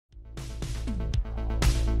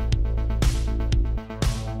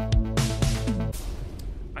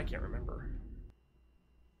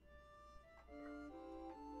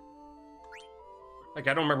Like,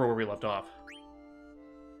 I don't remember where we left off.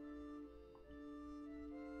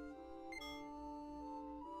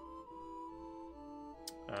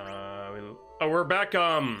 Oh, we're back,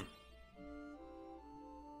 Yeah,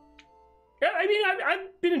 I mean,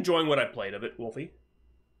 I've been enjoying what I played of it, Wolfie.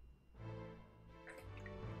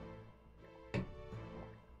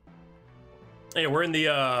 Hey, we're in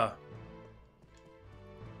the,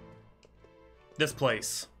 this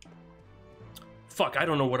place. Fuck, I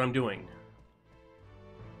don't know what I'm doing.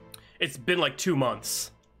 It's been like 2 months.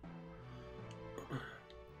 I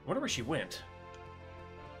wonder where she went.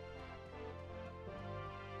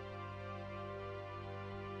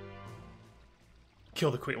 Kill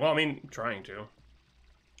the queen. Well, I mean, trying to.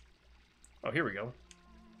 Oh, here we go.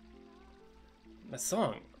 That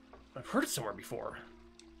song. I've heard it somewhere before.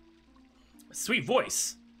 A sweet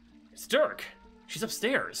voice. It's Dirk. She's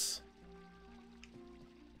upstairs.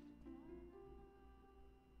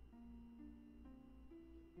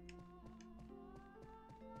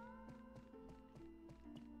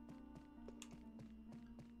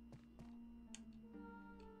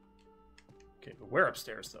 Okay, but where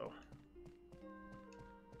upstairs, though?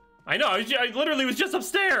 I know, I literally was just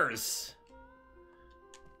upstairs!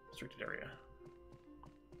 Restricted area.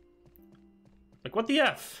 Like, what the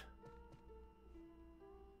F?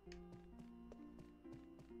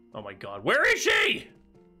 Oh my god, where is she?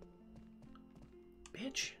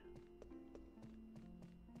 Bitch.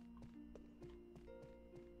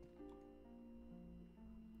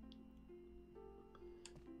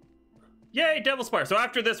 Yay, Devil Spire. So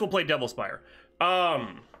after this, we'll play Devil Spire.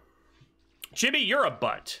 Chibi, you're a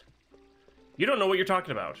butt. You don't know what you're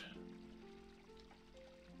talking about.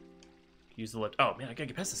 Use the lift. Oh, man, I gotta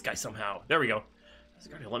get past this guy somehow. There we go. This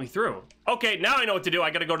guy let me through. Okay, now I know what to do.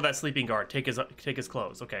 I gotta go to that sleeping guard. Take his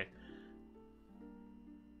clothes. Okay.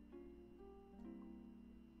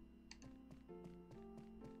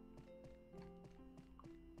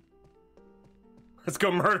 Let's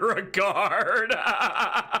go murder a guard.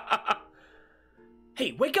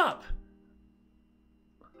 Hey, wake up!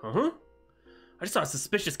 Uh-huh. I just saw a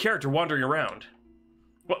suspicious character wandering around.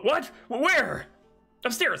 What? Where?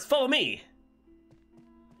 Upstairs, follow me.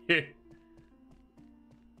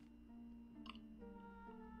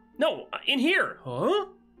 No, in here. Huh?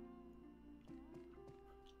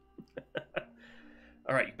 All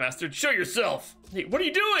right, you bastard, show yourself. Hey, what are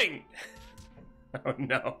you doing? Oh,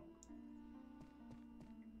 no.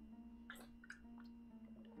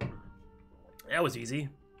 That was easy.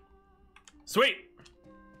 Sweet.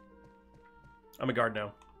 I'm a guard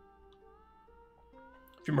now.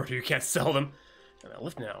 If you murder, you can't sell them. And I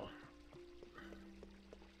lift now.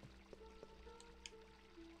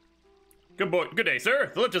 Good day, sir.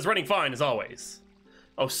 The lift is running fine as always.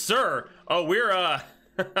 Oh, sir. Oh, we're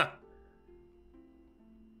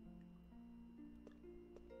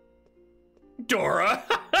Dora.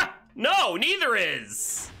 No, neither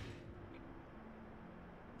is.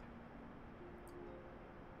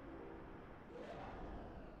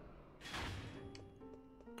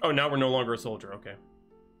 Oh, now we're no longer a soldier. Okay.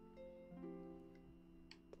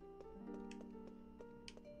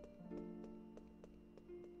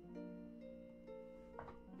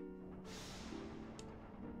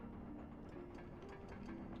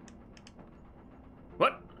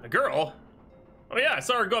 What? A girl? Oh yeah, I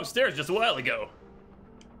saw her go upstairs just a while ago.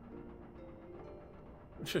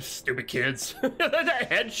 Just stupid kids. That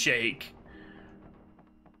head shake.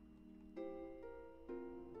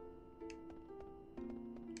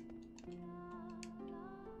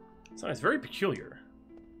 It's very peculiar.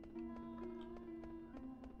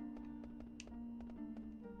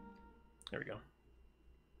 There we go.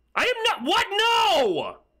 I am not. What?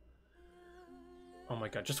 No! Oh my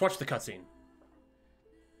god, just watch the cutscene.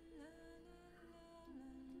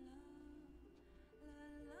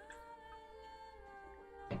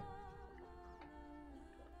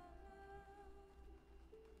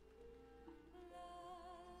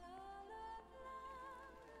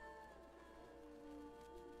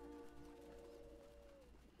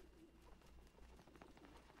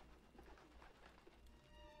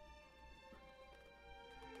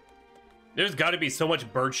 There's got to be so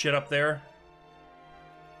much bird shit up there.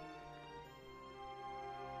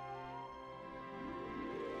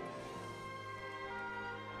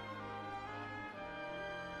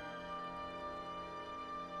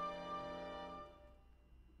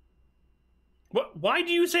 What? Why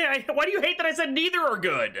do you say why do you hate that I said neither are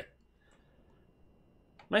good?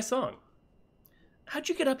 Nice song. How'd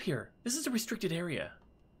you get up here? This is a restricted area.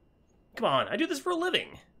 Come on, I do this for a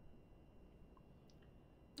living.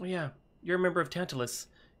 Oh yeah. You're a member of Tantalus.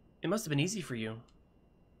 It must have been easy for you.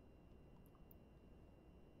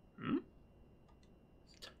 Hmm?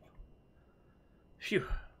 Phew,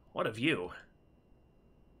 what a view.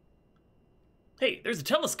 Hey, there's a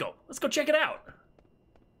telescope. Let's go check it out.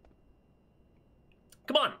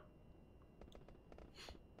 Come on.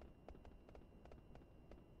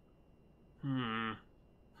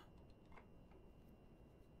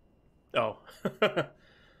 Oh.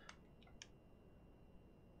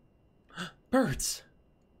 Birds.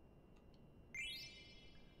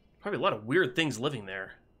 Probably a lot of weird things living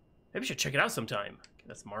there. Maybe we should check it out sometime. Okay,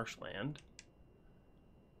 that's marshland.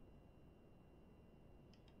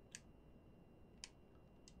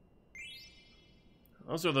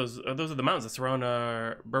 Those are the mountains that surround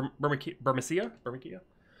Bermesia?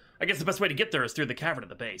 I guess the best way to get there is through the cavern at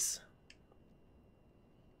the base.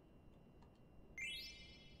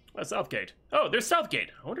 Oh, Southgate. Oh, there's Southgate.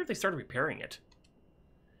 I wonder if they started repairing it.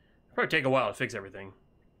 It'll probably take a while to fix everything.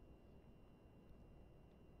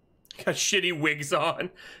 Got shitty wigs on.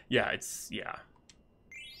 Yeah.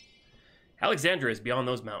 Alexandria is beyond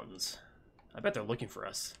those mountains. I bet they're looking for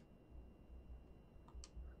us.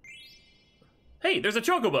 Hey, there's a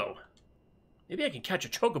chocobo! Maybe I can catch a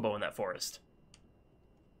chocobo in that forest.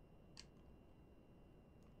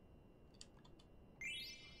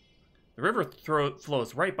 The river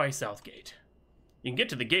flows right by Southgate. You can get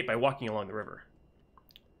to the gate by walking along the river.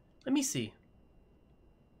 Let me see.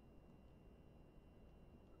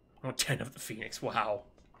 Oh, 10 of the Phoenix, wow.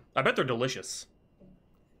 I bet they're delicious.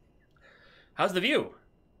 How's the view?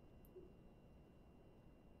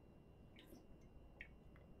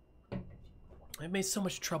 I've made so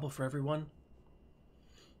much trouble for everyone.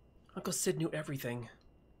 Uncle Sid knew everything.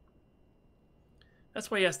 That's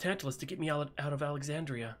why he asked Tantalus to get me out of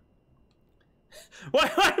Alexandria. Why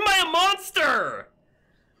am I a monster?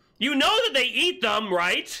 You know that they eat them,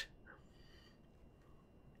 right?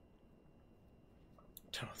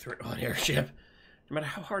 Tunnel through an airship. No matter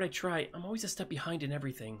how hard I try, I'm always a step behind in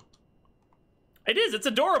everything. It is, it's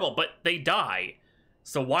adorable, but they die.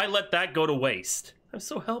 So why let that go to waste? I'm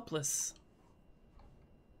so helpless.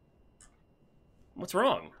 What's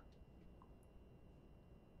wrong?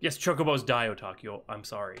 Yes, chocobos die, Otakio. I'm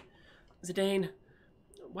sorry. Zidane,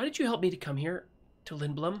 why did you help me to come here to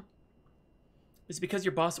Lindblom? Is it because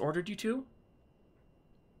your boss ordered you to?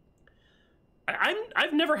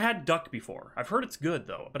 I've never had duck before. I've heard it's good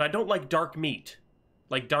though, but I don't like dark meat.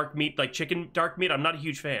 Like dark meat, like chicken dark meat, I'm not a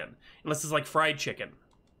huge fan. Unless it's like fried chicken.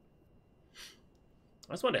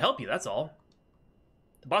 I just wanted to help you, that's all.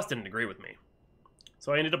 The boss didn't agree with me.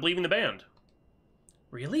 So I ended up leaving the band.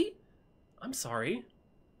 Really? I'm sorry.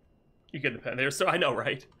 You get the pen there, so I know,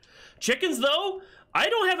 right? Chickens, though? I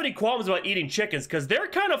don't have any qualms about eating chickens, because they're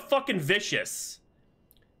kind of fucking vicious.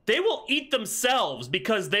 They will eat themselves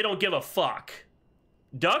because they don't give a fuck.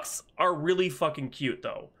 Ducks are really fucking cute,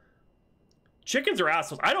 though. Chickens are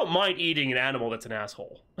assholes. I don't mind eating an animal that's an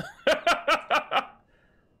asshole.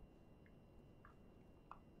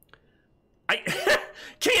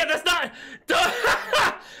 Kia, that's not...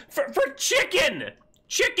 for chicken!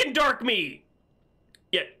 Chicken dark meat!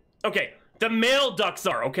 Yeah, okay. The male ducks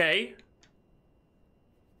are, okay?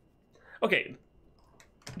 Okay.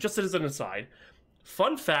 Just as an aside.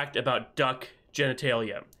 Fun fact about duck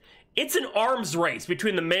genitalia. It's an arms race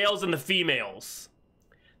between the males and the females.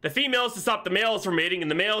 The females to stop the males from mating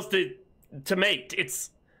and the males to mate.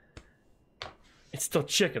 It's still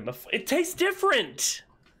chicken. It tastes different.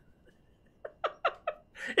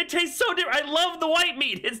 It tastes so different. I love the white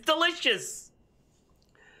meat. It's delicious.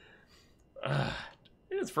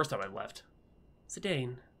 It was the first time I left.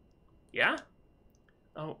 Zidane. Yeah?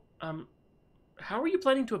 Oh, how are you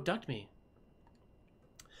planning to abduct me?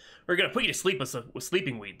 We're gonna put you to sleep with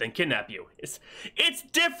sleeping weed, then kidnap you. It's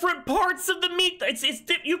different parts of the meat.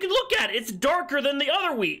 You can look at it. It's darker than the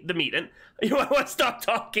other meat. And you know, I want to stop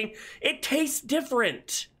talking. It tastes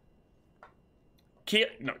different. Kia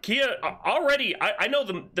already. I know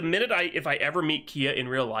the minute if I ever meet Kia in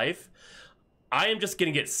real life, I am just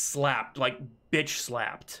gonna get slapped, like bitch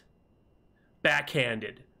slapped,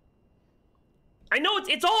 backhanded. I know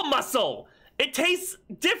it's all muscle. It tastes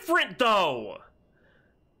different though.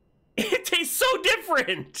 It tastes so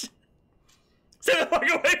different. Stay the fuck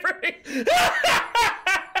away from me.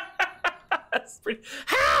 That's pretty.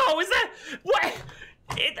 How is that? What?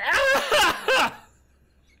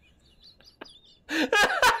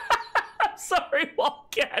 I'm sorry,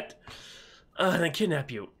 Wildcat. Then kidnap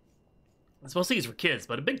you. It's mostly used for kids,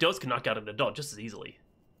 but a big dose can knock out an adult just as easily.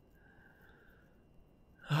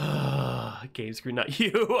 Game screen, not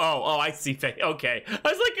you. Oh, I see. Okay. I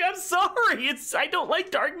was like, I'm sorry. I don't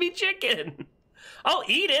like dark meat chicken. I'll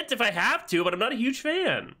eat it if I have to, but I'm not a huge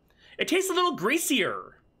fan. It tastes a little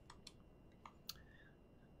greasier.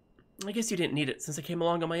 I guess you didn't need it since I came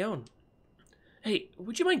along on my own. Hey,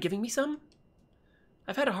 would you mind giving me some?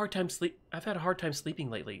 I've had a hard time sleeping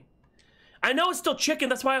lately. I know it's still chicken,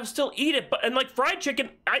 that's why I'll still eat it, but and like fried chicken,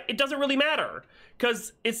 it doesn't really matter.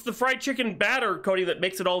 Because it's the fried chicken batter coating that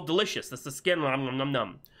makes it all delicious. That's the skin, nom nom nom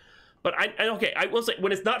nom. But okay, I will say,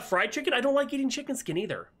 when it's not fried chicken, I don't like eating chicken skin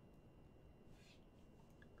either.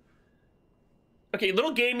 Okay,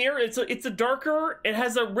 little game here. It's a darker, it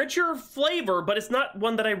has a richer flavor, but it's not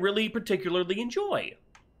one that I really particularly enjoy.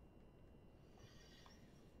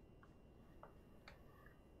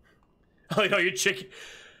 I'll eat all your chicken.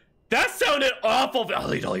 That sounded awful.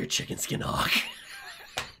 I'll eat all your chicken skin, Hawk.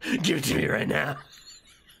 Give it to me right now.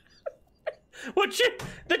 What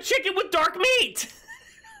the chicken with dark meat.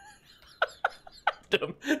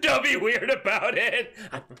 Don't be weird about it.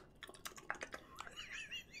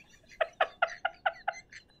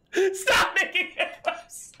 Stop making it.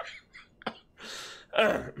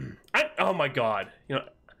 Oh my god. You know,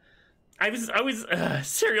 I was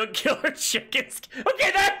serial killer chickens.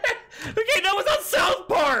 Okay, that was on South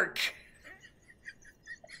Park.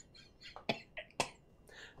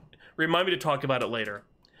 Remind me to talk about it later.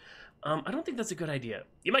 I don't think that's a good idea.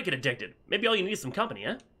 You might get addicted. Maybe all you need is some company,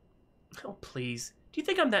 huh? Oh, please. Do you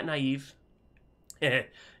think I'm that naive?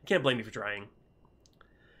 Can't blame me for trying.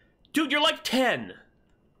 Dude, you're like 10.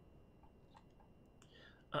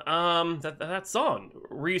 That song.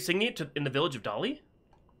 Were you singing it in the village of Dolly?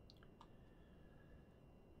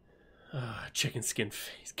 Chicken skin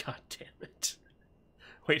face. God damn it.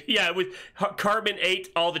 Wait, yeah, Cartman ate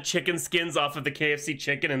all the chicken skins off of the KFC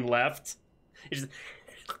chicken and left. He just,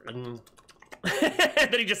 and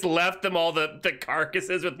then he just left them all the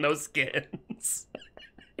carcasses with no skins.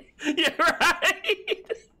 Yeah, right?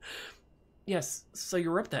 Yes, so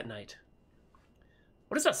you were up that night.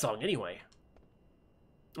 What is that song anyway?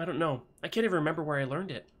 I don't know. I can't even remember where I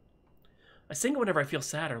learned it. I sing it whenever I feel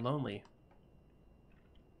sad or lonely.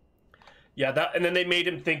 Yeah, and then they made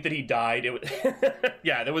him think that he died. It was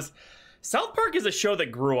yeah, there was... South Park is a show that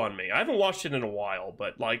grew on me. I haven't watched it in a while,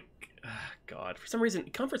 but like... God, for some reason,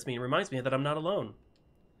 it comforts me and reminds me that I'm not alone.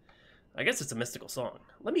 I guess it's a mystical song.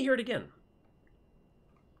 Let me hear it again.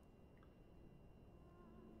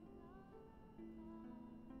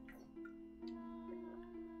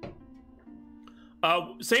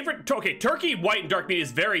 Same for... Okay, turkey, white, and dark meat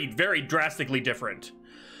is very, very drastically different.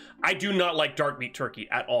 I do not like dark meat turkey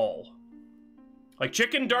at all. Like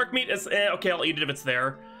chicken dark meat is okay, I'll eat it if it's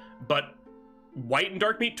there, but white and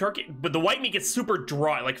dark meat turkey, but the white meat gets super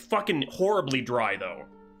dry, like fucking horribly dry though.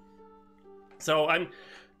 So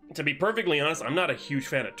to be perfectly honest, I'm not a huge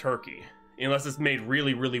fan of turkey unless it's made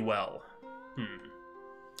really, really well. I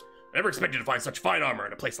never expected to find such fine armor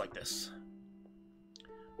in a place like this.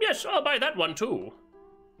 Yes, I'll buy that one too.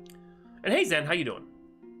 And hey Zen, how you doing?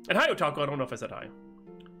 And hi Otaku, I don't know if I said hi.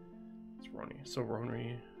 It's Roni. So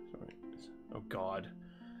Roni. Oh god.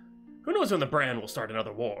 Who knows when the brand will start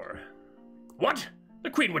another war? What? The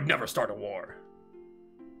Queen would never start a war.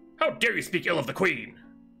 How dare you speak ill of the Queen?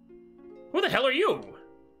 Who the hell are you?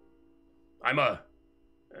 I'm an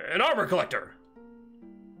armor collector.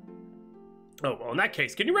 Oh, well in that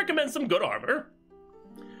case, can you recommend some good armor?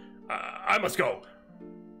 I must go.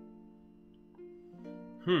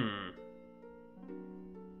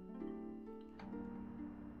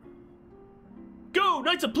 Go,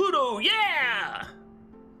 Knights of Pluto, yeah!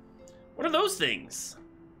 What are those things?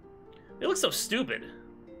 They look so stupid.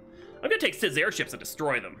 I'm gonna take Sid's airships and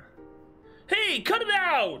destroy them. Hey, cut it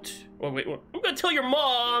out! Oh, wait, I'm gonna tell your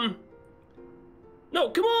mom! No,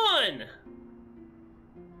 come on!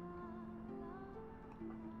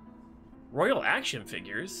 Royal action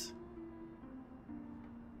figures?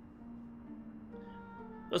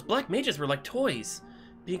 Those black mages were like toys,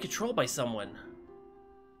 being controlled by someone.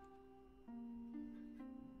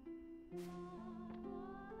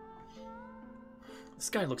 The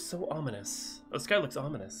sky looks so ominous. Oh, the sky looks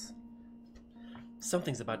ominous.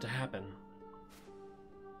 Something's about to happen.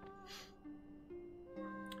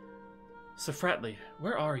 So Fratley,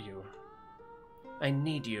 where are you? I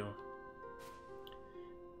need you.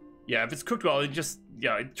 Yeah, if it's cooked well, it just...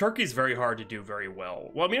 Yeah, turkey's very hard to do very well.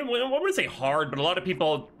 Well, I mean, I wouldn't say hard, but a lot of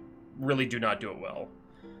people really do not do it well.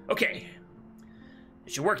 Okay.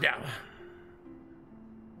 It should work now.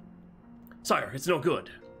 Sire, it's no good.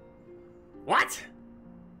 What?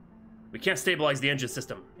 We can't stabilize the engine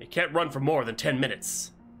system. It can't run for more than 10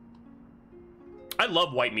 minutes. I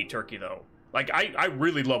love white meat turkey, though. Like, I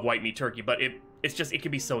really love white meat turkey, but it's just, it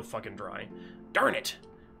can be so fucking dry. Darn it!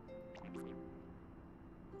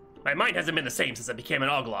 My mind hasn't been the same since I became an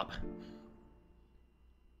Oglop.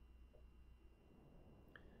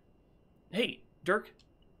 Hey, Dirk.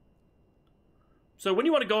 So when do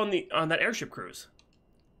you want to go on that airship cruise?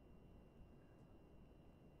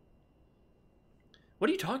 What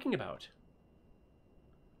are you talking about?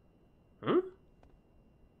 Hmm?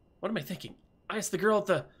 What am I thinking? I asked the girl at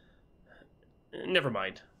the... Never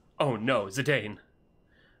mind. Oh no, Zidane.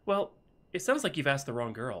 Well, it sounds like you've asked the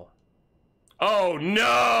wrong girl. Oh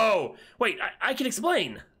no! Wait, I can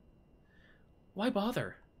explain. Why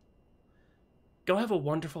bother? Go have a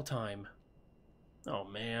wonderful time. Oh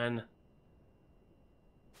man.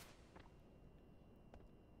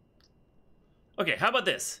 Okay, how about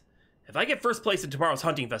this? If I get first place at tomorrow's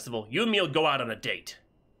hunting festival, you and me will go out on a date.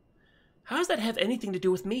 How does that have anything to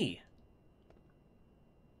do with me?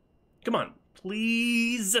 Come on,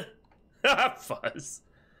 please. Fuzz.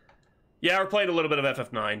 Yeah, we're playing a little bit of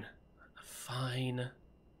FF9. Fine.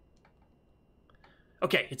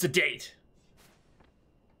 Okay, it's a date.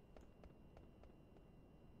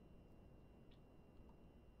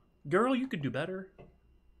 Girl, you could do better.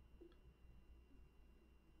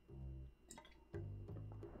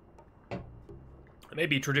 It may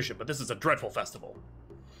be tradition, but this is a dreadful festival.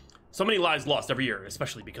 So many lives lost every year,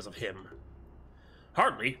 especially because of him.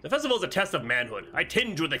 Hardly. The festival is a test of manhood. I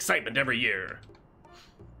tinge with excitement every year.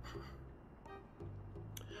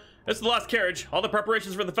 This is the last carriage. All the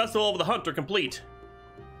preparations for the festival of the hunt are complete.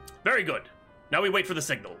 Very good. Now we wait for the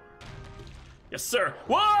signal. Yes, sir.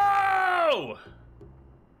 Whoa!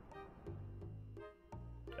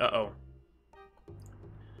 Uh-oh.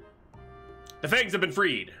 The fangs have been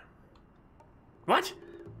freed. What?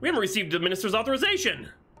 We haven't received the minister's authorization.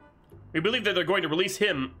 We believe that they're going to release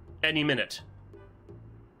him any minute.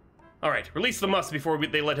 Alright, release the muss before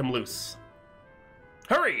they let him loose.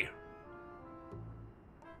 Hurry!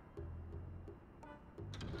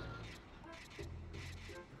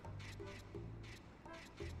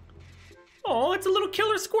 Oh, it's a little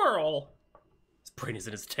killer squirrel. His brain is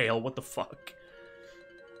in his tail, what the fuck?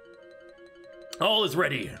 All is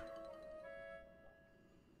ready.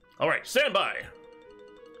 Alright, stand by.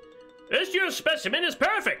 This year's specimen is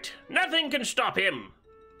perfect. Nothing can stop him.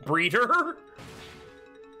 Breeder?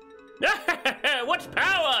 What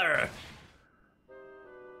power!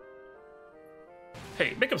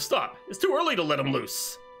 Hey, make him stop. It's too early to let him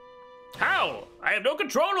loose. How? I have no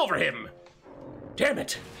control over him. Damn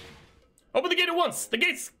it. Open the gate at once. The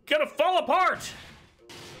gate's gonna fall apart.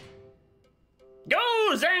 Go,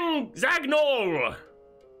 Zagnol!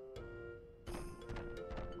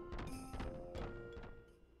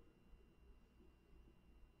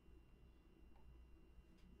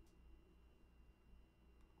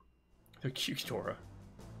 They're cute, Dora.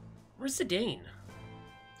 Where's Zidane?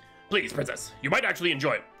 Please, princess. You might actually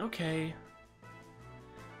enjoy it. Okay.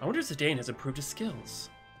 I wonder if Zidane has improved his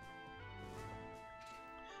skills.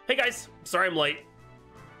 Hey guys, sorry I'm late.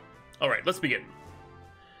 Alright, let's begin.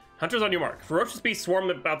 Hunters on your mark. Ferocious beasts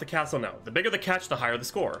swarm about the castle now. The bigger the catch, the higher the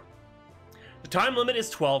score. The time limit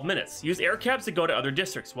is 12 minutes. Use air cabs to go to other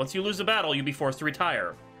districts. Once you lose a battle, you'll be forced to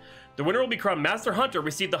retire. The winner will be crowned Master Hunter,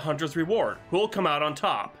 receive the Hunter's Reward. Who will come out on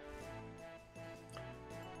top?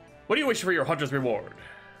 What do you wish for your Hunter's Reward?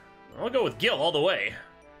 I'll go with Gil all the way.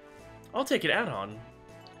 I'll take an add-on.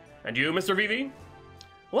 And you, Mr. Vivi?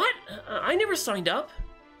 What? I never signed up.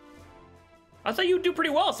 I thought you'd do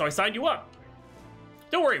pretty well, so I signed you up.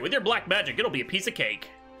 Don't worry, with your black magic, it'll be a piece of cake.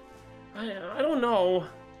 I don't know.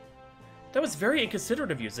 That was very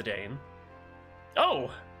inconsiderate of you, Zidane.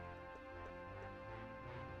 Oh!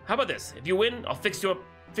 How about this? If you win, I'll fix you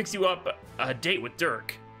up a date with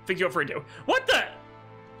Dirk. Fix you up for a date. What the?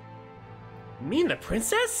 Me and the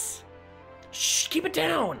princess? Shh, keep it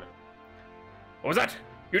down. What was that?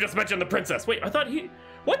 You just mentioned the princess. Wait, I thought he...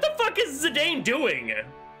 What the fuck is Zidane doing?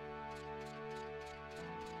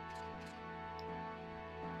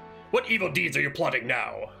 What evil deeds are you plotting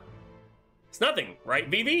now? It's nothing, right,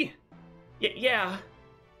 Vivi? Yeah.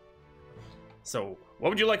 So, what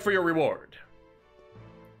would you like for your reward?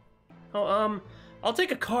 Oh, I'll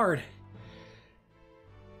take a card.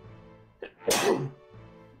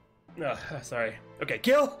 Sorry. Okay,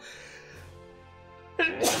 kill.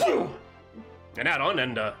 An add-on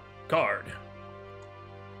and a card.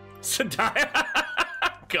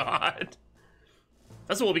 God.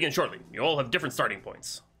 Festival will begin shortly. You all have different starting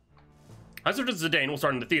points. Hunter Zidane will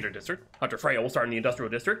start in the theater district, Hunter Freya will start in the industrial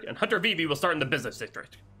district, and Hunter Vivi will start in the business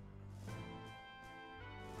district.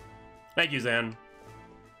 Thank you, Zan.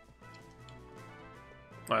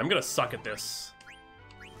 Alright, I'm gonna suck at this.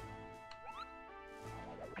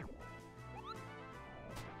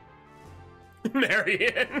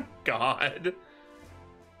 Marion, God.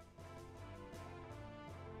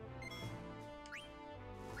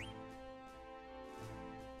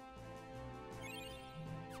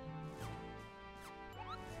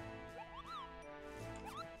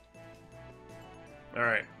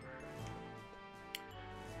 Alright.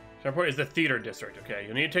 Airport is the theater district. Okay,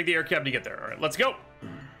 you need to take the air cab to get there. Alright, let's go!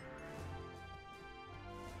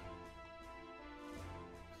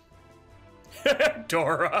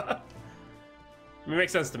 Dora! It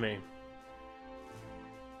makes sense to me.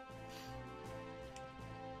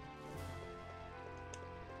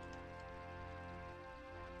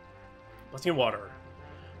 Blessing of water.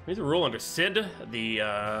 Here's a rule under Sid the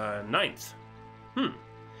 9th.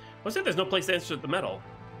 What's it? There's no place to insert the metal.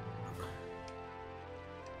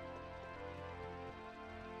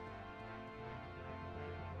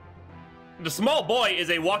 The small boy is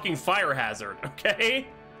a walking fire hazard, okay?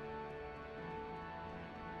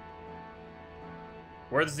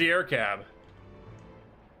 Where's the air cab?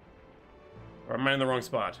 Or am I in the wrong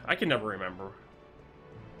spot? I can never remember.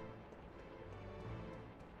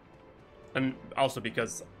 And also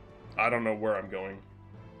because I don't know where I'm going.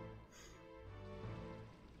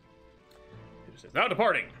 It says, now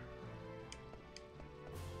departing.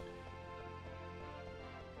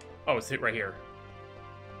 Oh, it's right here.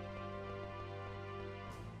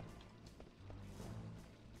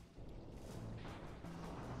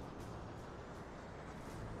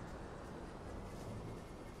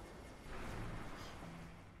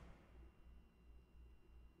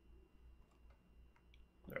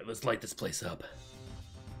 Alright, let's light this place up.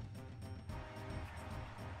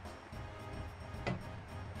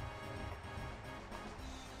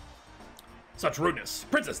 Such rudeness.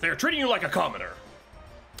 Princess, they are treating you like a commoner.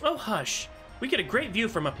 Oh, hush. We get a great view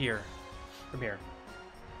from up here. From here.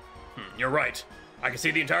 You're right. I can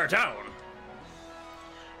see the entire town.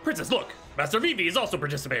 Princess, look. Master Vivi is also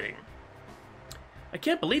participating. I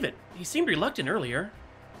can't believe it. He seemed reluctant earlier.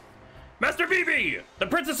 Master Vivi! The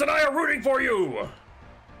princess and I are rooting for you!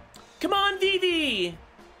 Come on, Vivi!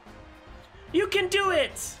 You can do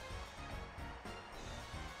it!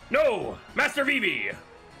 No! Master Vivi!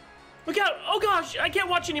 Look out! Oh gosh, I can't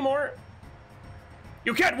watch anymore!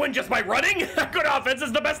 You can't win just by running! Good offense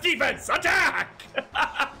is the best defense! Attack!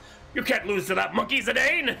 You can't lose to that monkey,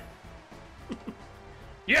 Zidane!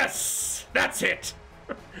 Yes! That's it!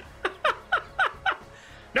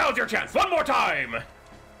 Now's your chance! One more time!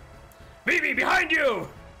 Vivi, behind you!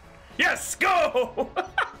 Yes, go!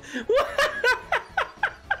 What?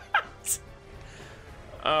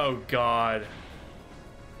 Oh, God.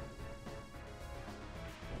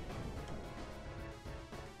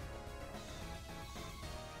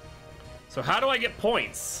 So how do I get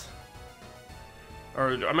points?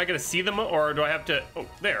 Or am I gonna see them, or do I have to... Oh,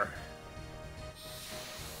 there.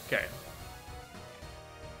 Okay.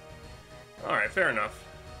 Alright, fair enough.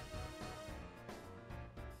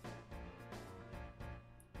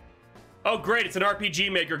 Oh, great, it's an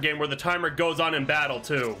RPG Maker game where the timer goes on in battle,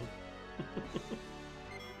 too.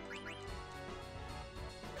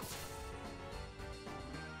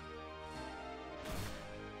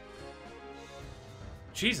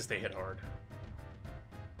 Jesus, they hit hard.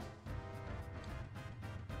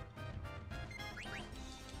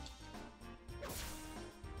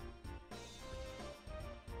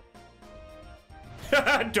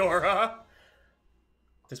 Dora!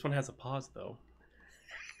 This one has a pause, though.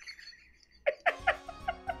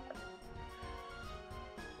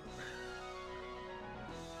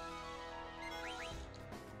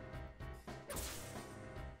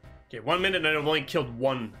 Okay, 1 minute and I've only killed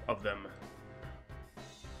one of them.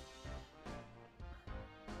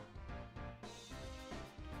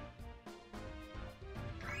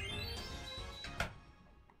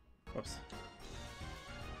 Whoops.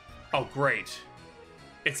 Oh, great.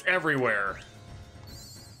 It's everywhere.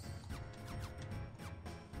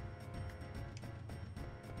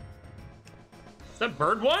 Is that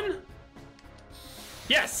bird one?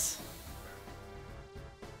 Yes!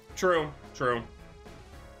 True, true.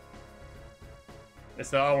 It's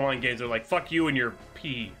the online games are like, fuck you and your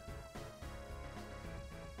pee.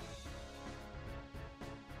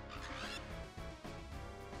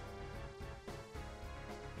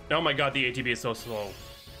 Oh my god, the ATB is so slow.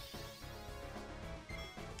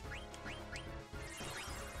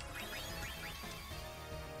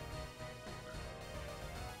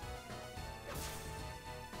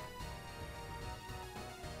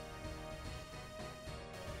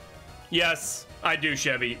 Yes, I do,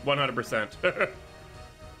 Chevy, 100%.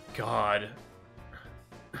 God.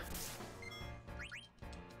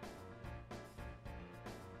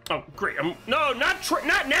 Oh, great. No,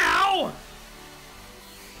 not now!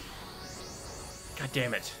 God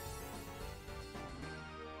damn it.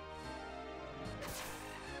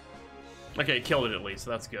 Okay, killed it at least,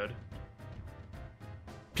 so that's good.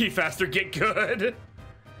 Pee faster, get good.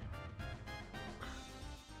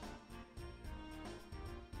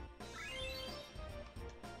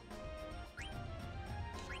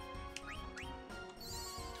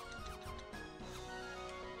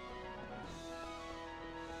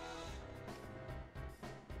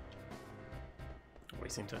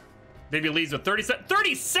 wasting time. Baby leads with 37.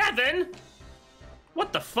 37?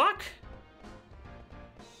 What the fuck?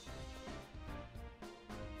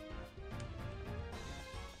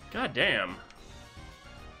 God damn.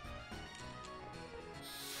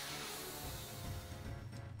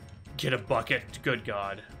 Get a bucket. Good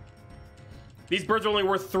God. These birds are only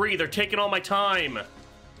worth 3. They're taking all my time.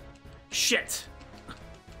 Shit.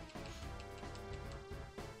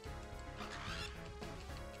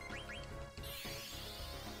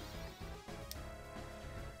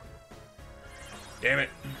 Damn it.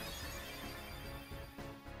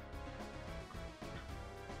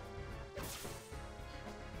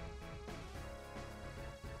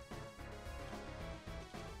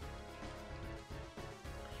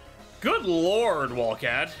 Good Lord,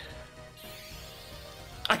 Wallcat.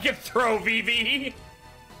 I can throw VV.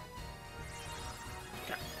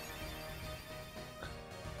 God.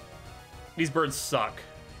 These birds suck.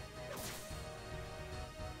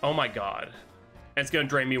 Oh my God. And it's gonna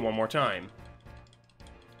drain me one more time.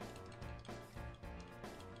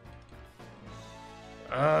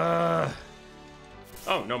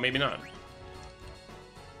 Oh, no, maybe not.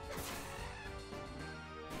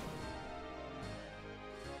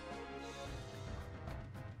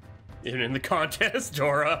 Even in the contest,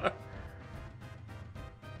 Dora.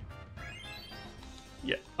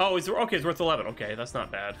 Yeah. Oh, it's okay. It's worth 11. Okay, that's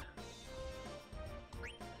not bad.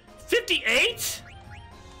 58?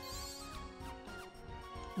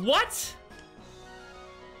 What?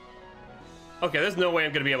 Okay, there's no way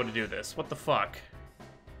I'm gonna be able to do this. What the fuck?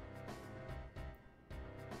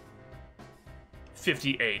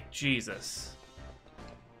 58. Jesus.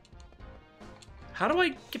 How do I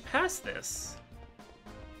get past this?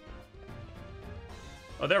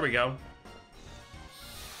 Oh, there we go.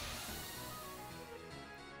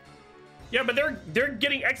 Yeah, but they're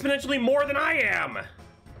getting exponentially more than I am.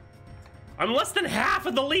 I'm less than half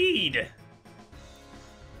of the lead.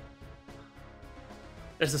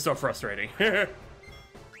 This is so frustrating.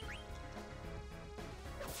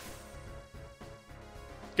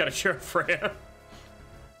 Gotta cheer Freya.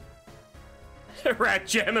 Rat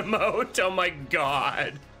Jam emote. Oh my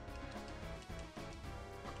God.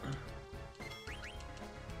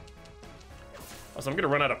 Also, I'm gonna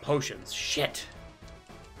run out of potions. Shit.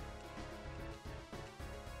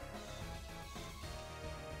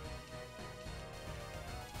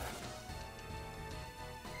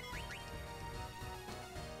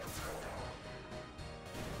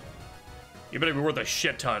 You better be worth a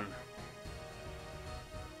shit ton.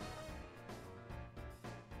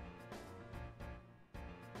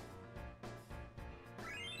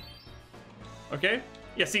 Okay.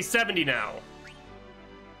 Yeah, see, 70 now.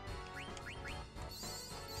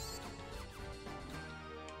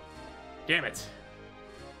 Damn it.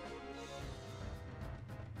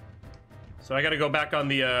 So I gotta go back on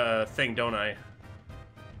the thing, don't I?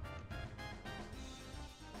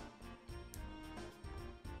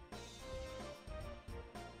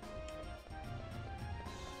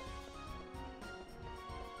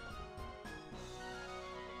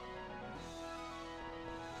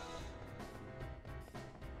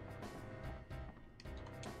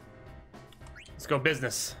 Let's go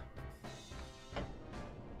business.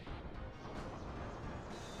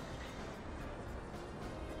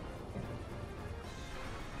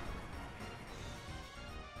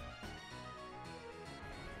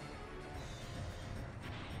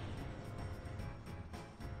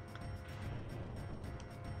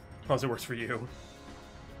 As it works for you.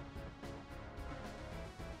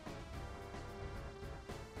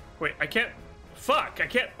 Wait, I can't. Fuck, I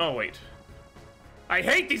can't. Oh, wait. I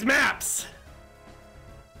hate these maps!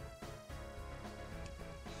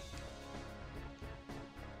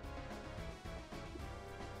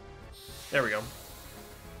 There we go.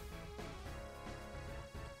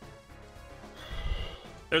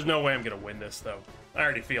 There's no way I'm gonna win this, though. I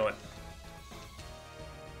already feel it.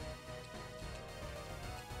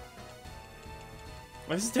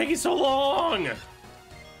 Why is this taking so long?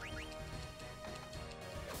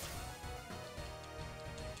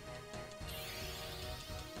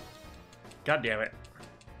 God damn it.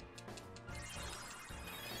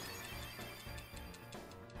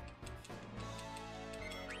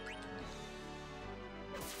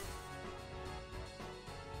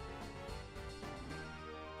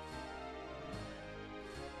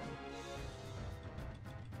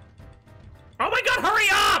 Oh my God, hurry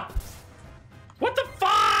up! What the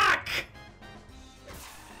fuck?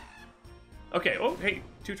 Okay, oh, hey,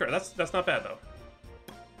 2 tries. That's not bad, though.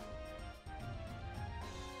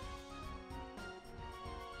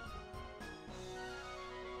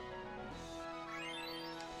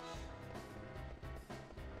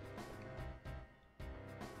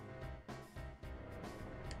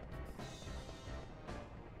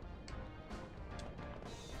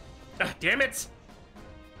 Ah, damn it!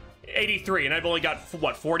 83, and I've only got,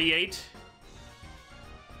 what, 48?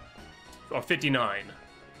 Or 59.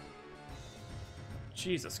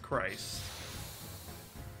 Jesus Christ.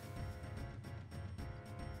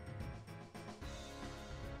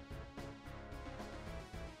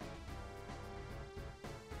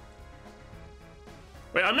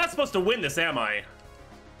 Wait, I'm not supposed to win this, am I?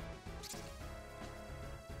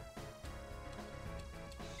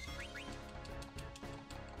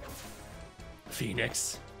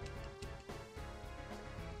 Phoenix.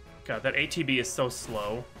 God, that ATB is so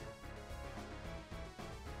slow.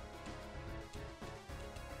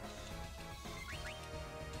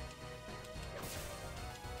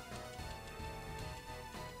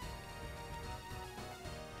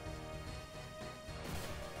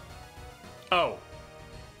 Oh.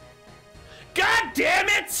 God damn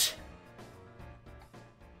it!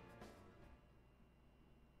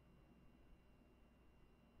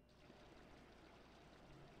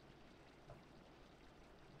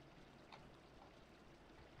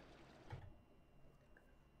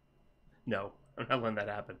 No, I'm not letting that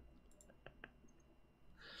happen.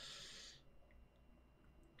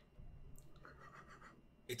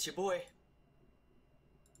 It's your boy.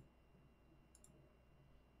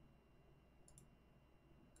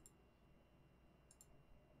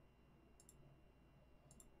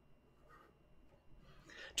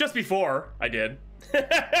 Just before I did.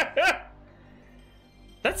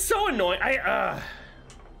 That's so annoying.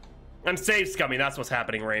 I'm save scumming. That's what's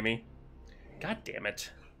happening, Raimi. God damn it.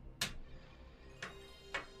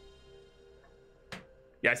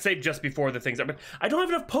 Yeah, I saved just before the things. I don't have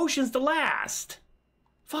enough potions to last.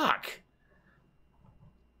 Fuck.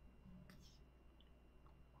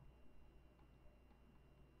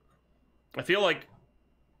 I feel like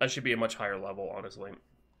I should be a much higher level, honestly.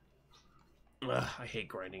 Ugh, I hate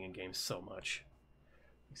grinding in games so much.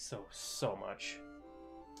 So much.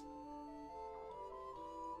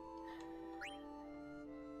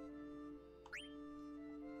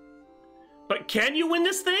 But can you win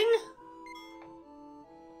this thing?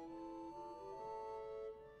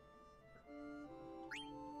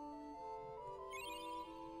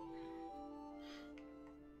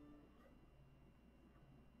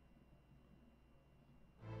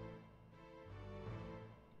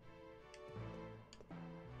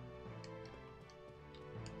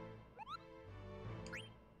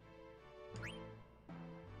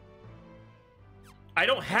 I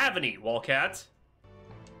don't have any, Wallcat.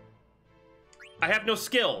 I have no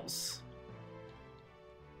skills.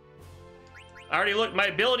 I already looked. My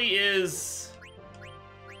ability is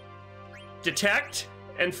detect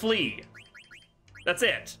and flee. That's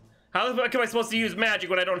it. How the fuck am I supposed to use magic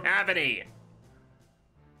when I don't have any?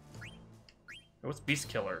 What's Beast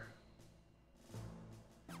Killer?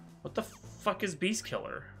 What the fuck is Beast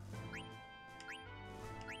Killer?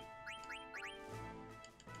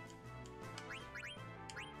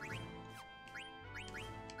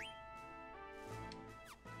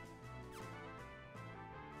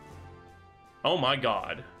 Oh my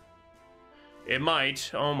god. It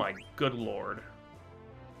might. Oh my good lord.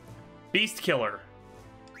 Beast Killer.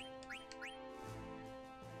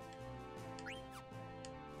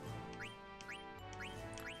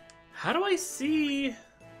 How do I see...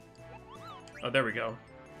 Oh, there we go.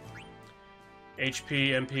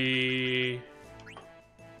 HP, MP...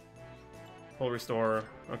 Full restore.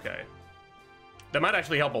 Okay. That might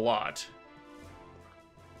actually help a lot.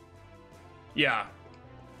 Yeah.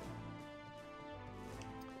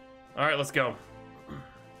 Alright, let's go.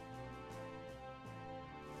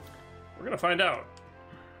 We're gonna find out.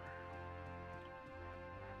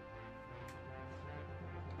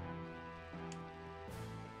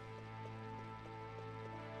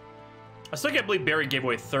 I still can't believe Barry gave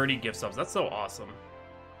away 30 gift subs. That's so awesome.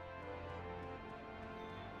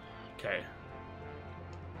 Okay.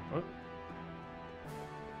 What?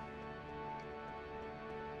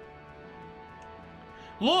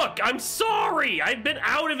 Look, I'm sorry! I've been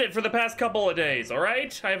out of it for the past couple of days,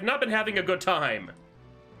 alright? I have not been having a good time.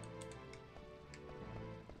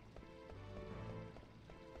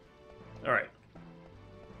 Alright.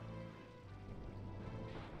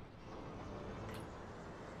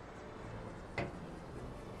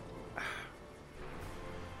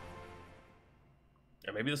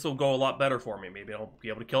 Yeah, maybe this will go a lot better for me. Maybe I'll be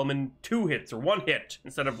able to kill him in 2 hits or 1 hit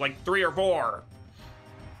instead of like 3 or 4.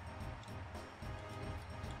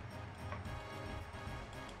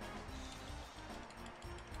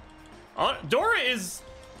 Dora is...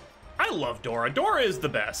 I love Dora. Dora is the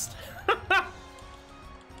best.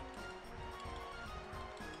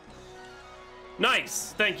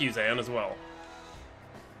 Nice. Thank you, Zan, as well.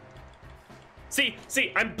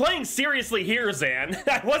 See, I'm playing seriously here, Zan.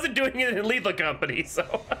 I wasn't doing it in Lethal Company,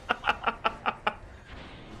 so.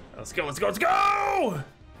 Let's go, let's go, let's go!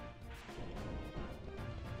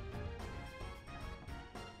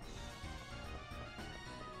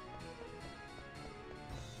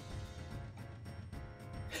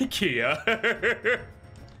 Kia.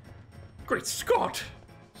 Great Scott.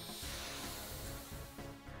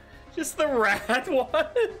 Just the rat one?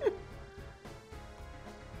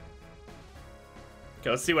 Okay,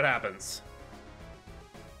 let's see what happens.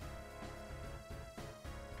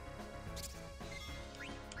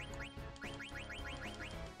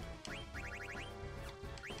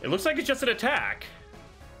 It looks like it's just an attack.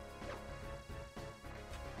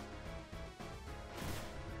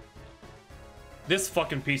 This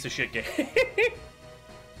fucking piece of shit game.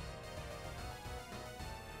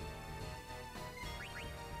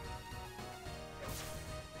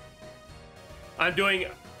 I'm doing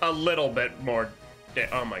a little bit more.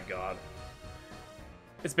 Oh my god.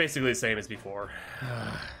 It's basically the same as before.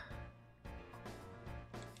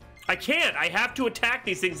 I can't. I have to attack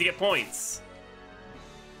these things to get points.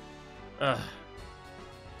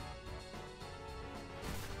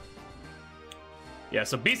 Yeah,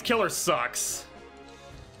 so Beast Killer sucks.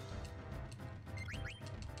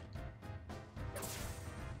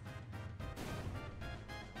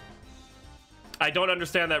 I don't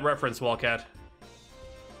understand that reference, Wildcat.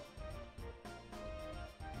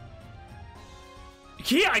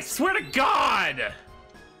 Yeah, I swear to God!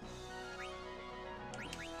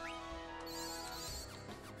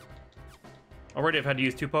 Already I've had to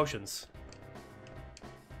use 2 potions.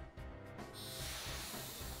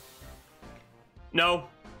 No.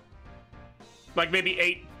 Like maybe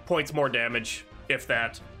 8 points more damage, if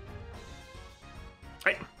that.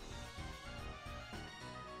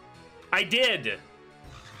 I did!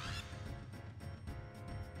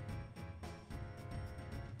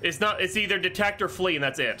 It's either detect or flee, and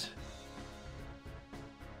that's it.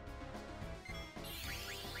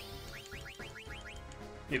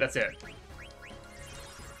 Yeah, that's it.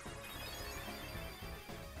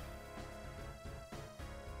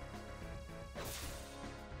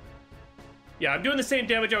 Yeah, I'm doing the same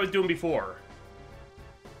damage I was doing before.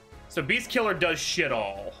 So Beast Killer does shit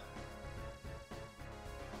all.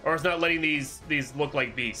 Or it's not letting these look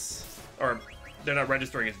like beasts. Or they're not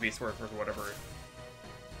registering as beasts or whatever.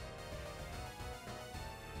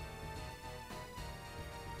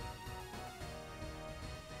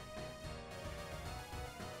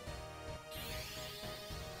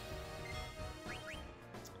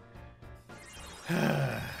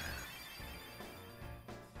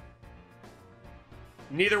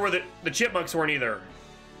 Neither were the chipmunks weren't either.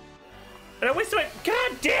 And I wasted my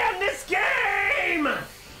god damn this game!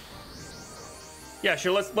 Yeah,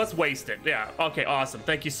 sure, let's waste it. Yeah, okay, awesome.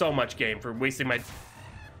 Thank you so much, game, for wasting my...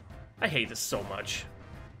 I hate this so much.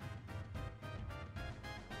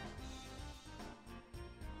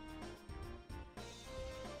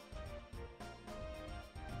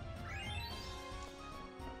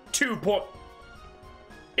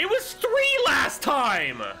 It was 3 last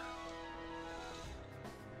time!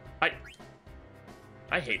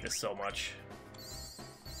 I hate this so much.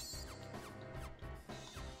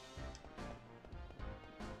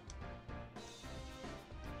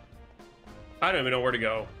 I don't even know where to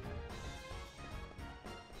go.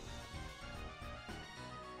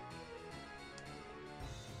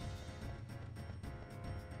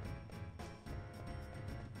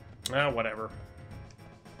 Whatever.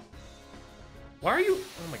 Why are you...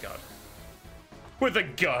 Oh my god. With a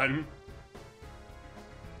gun?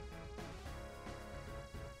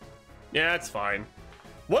 Yeah, it's fine.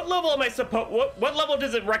 What level am I supposed... What level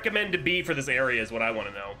does it recommend to be for this area is what I want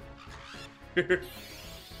to know.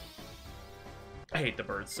 I hate the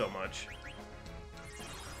birds so much.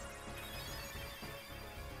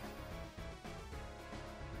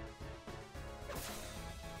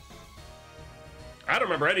 I don't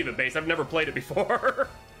remember any of it base. I've never played it before.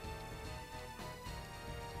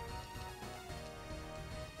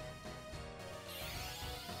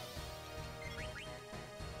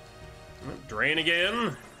 Drain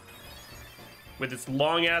again. With its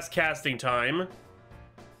long-ass casting time.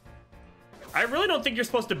 I really don't think you're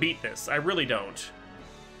supposed to beat this. I really don't.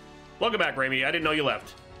 Welcome back, Raimi. I didn't know you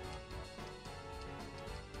left.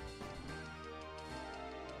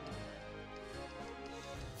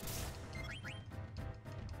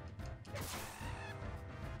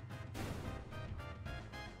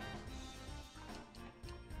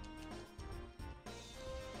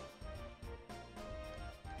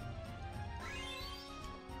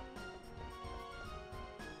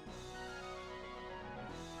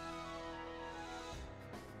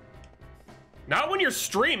 Not when you're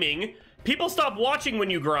streaming. People stop watching when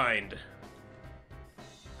you grind.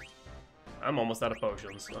 I'm almost out of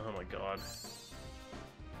potions. Oh my god.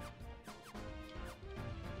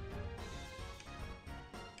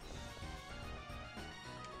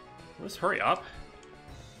 Let's hurry up.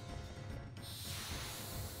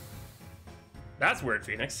 That's weird,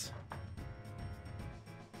 Phoenix.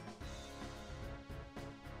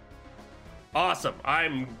 Awesome.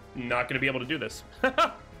 I'm not going to be able to do this.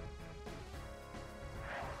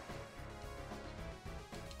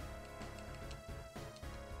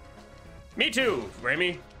 Me too,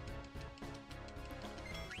 Remy.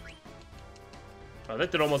 Oh, that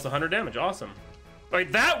did almost 100 damage. Awesome.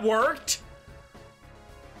 Wait, that worked?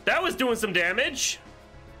 That was doing some damage.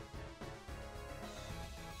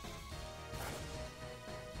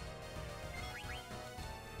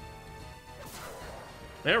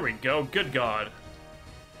 There we go. Good God.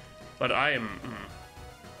 But I am...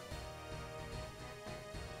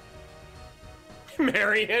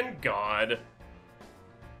 Marion? God.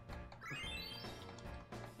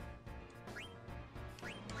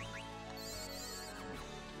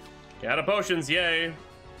 Out of potions, yay.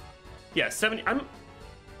 Yeah, 70... I'm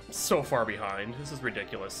so far behind. This is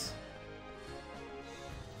ridiculous.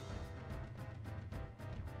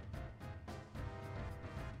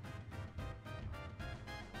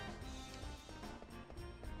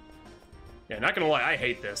 Yeah, not gonna lie, I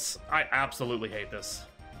hate this. I absolutely hate this.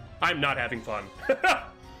 I'm not having fun.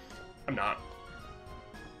 I'm not.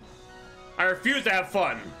 I refuse to have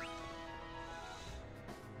fun.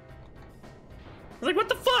 I was like, what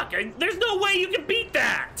the fuck? There's no way you can beat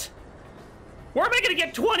that! Where am I gonna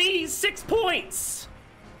get 26 points?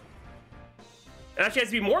 It actually has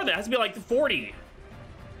to be more than that. It has to be like 40.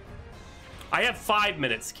 I have 5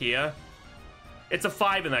 minutes, Kia. It's a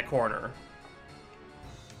 5 in that corner.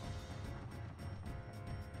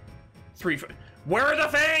 3. Where are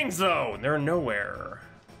the fangs, though? They're nowhere.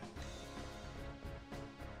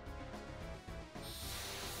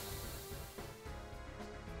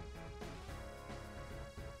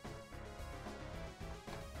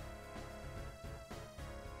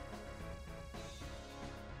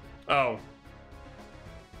 Oh.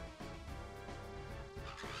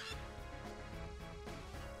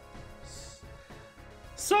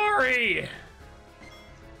 Sorry.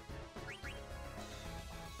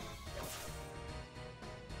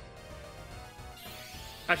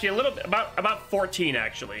 Actually, a little bit, about 14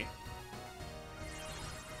 actually.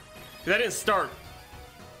 Because I didn't start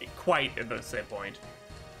quite at the same point.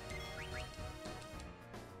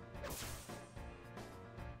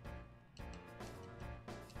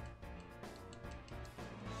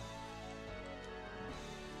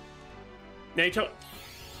 Now you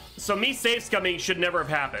so me safe scumming should never have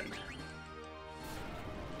happened.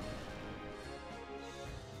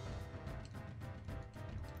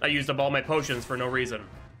 I used up all my potions for no reason.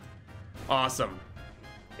 Awesome.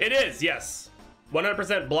 It is, yes.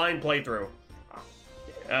 100% blind playthrough.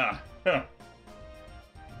 Huh.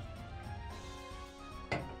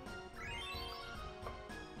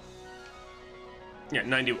 Yeah,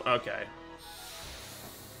 90, okay.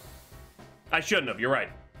 I shouldn't have, you're right.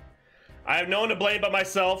 I have no one to blame but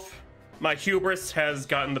myself. My hubris has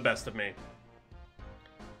gotten the best of me.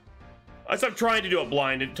 I stop trying to do it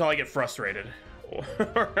blind until I get frustrated.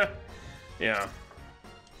 Yeah.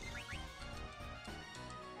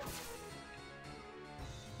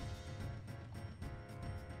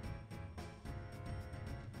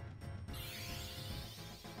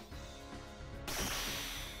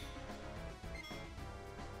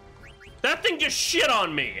 That thing just shit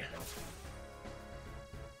on me.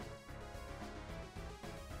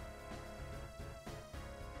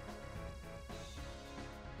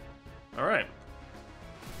 All right.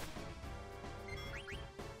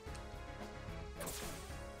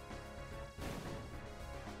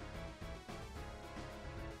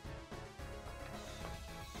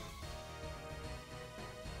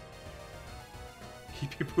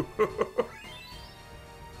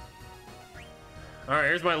 Alright,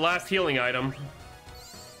 here's my last healing item.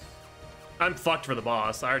 I'm fucked for the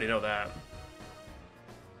boss. I already know that.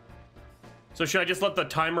 So should I just let the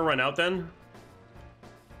timer run out then?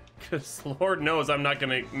 Because Lord knows I'm not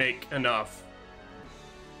gonna make enough.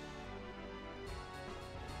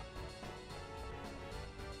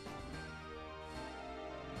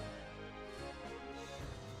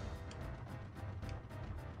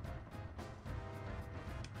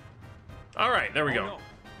 Alright, there we go. No.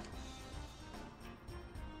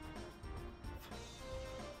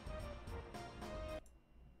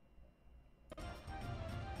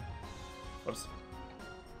 Whoops.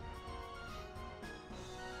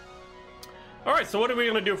 Alright, so what are we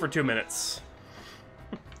gonna do for 2 minutes?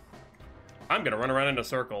 I'm gonna run around in a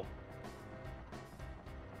circle.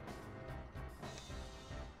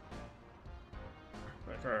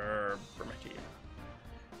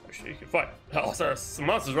 She can fight. Hell, some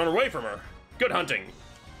monsters run away from her. Good hunting.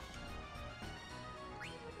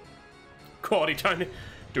 Quality time.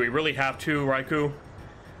 Do we really have to, Raikou?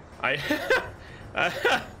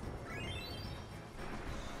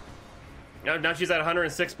 Now she's at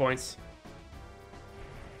 106 points.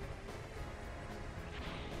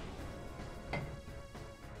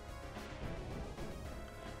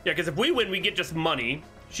 Yeah, because if we win, we get just money.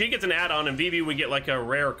 She gets an add-on, and Vivi would get like a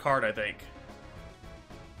rare card, I think.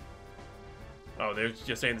 Oh, they're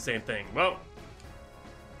just saying the same thing. Well.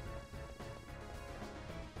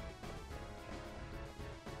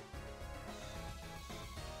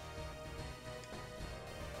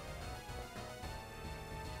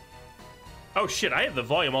 Oh shit, I have the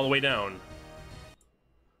volume all the way down.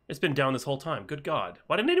 It's been down this whole time. Good God.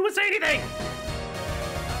 Why didn't anyone say anything?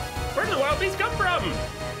 Where did the wild beast come from?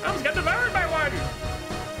 I almost got devoured by one.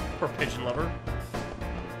 Poor pigeon lover.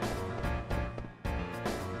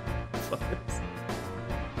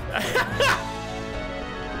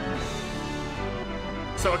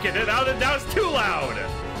 So, okay, that was too loud.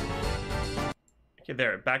 Okay,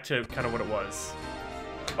 there, back to kind of what it was.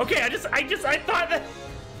 Okay, I thought that...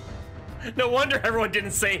 No wonder everyone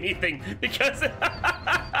didn't say anything, because...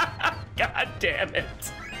 God damn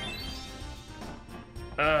it.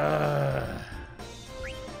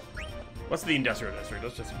 What's the industrial district?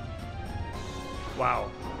 Let's just...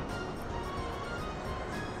 Wow.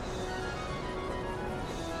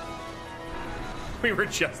 We were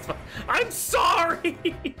just fine. I'm sorry!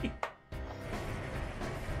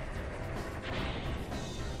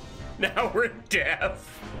 Now we're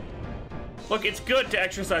deaf. Look, it's good to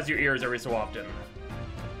exercise your ears every so often.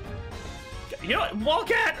 You know what?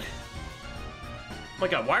 Wildcat! Oh my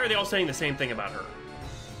God, why are they all saying the same thing about her?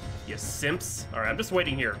 You simps. Alright, I'm just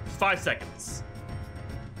waiting here. 5 seconds.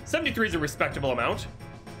 73 is a respectable amount.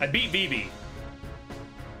 I beat Vivi.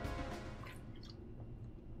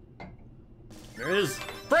 There it is.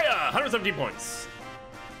 Freya, 117 points.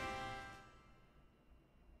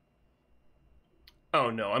 Oh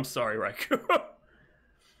no, I'm sorry, Raikou.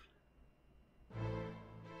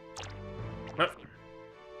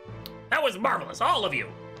 That was marvelous, all of you.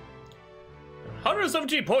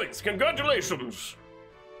 117 points, congratulations.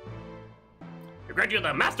 You graduate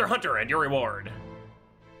the Master Hunter and your reward.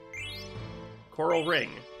 Coral Ring,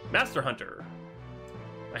 Master Hunter.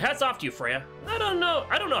 My hat's off to you, Freya. I don't know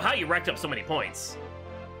how you racked up so many points.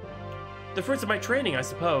 The fruits of my training, I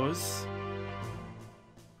suppose.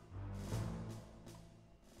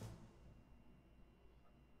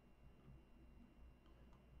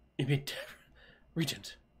 You mean,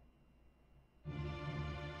 Regent?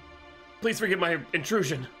 Please forgive my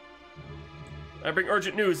intrusion. I bring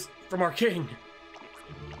urgent news from our king.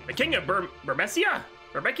 The king of Bermesia?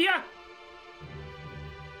 Bermechia?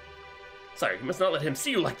 Sorry, you must not let him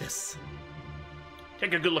see you like this.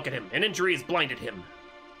 Take a good look at him. An injury has blinded him.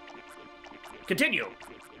 Continue.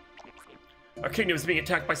 Our kingdom is being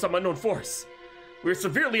attacked by some unknown force. We are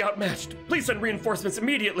severely outmatched. Please send reinforcements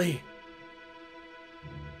immediately.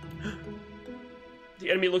 The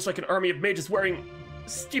enemy looks like an army of mages wearing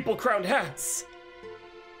steeple-crowned hats.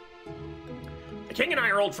 The king and I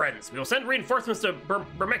are old friends. We will send reinforcements to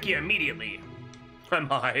Bermechia immediately.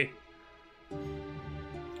 Am I?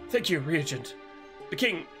 Thank you, Regent. The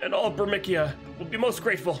king and all Bermechia will be most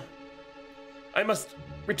grateful. I must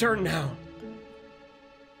return now.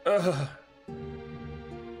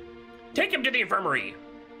 Take him to the infirmary.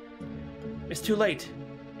 It's too late.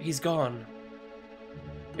 He's gone.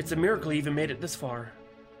 It's a miracle he even made it this far.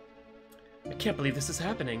 I can't believe this is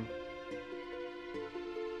happening.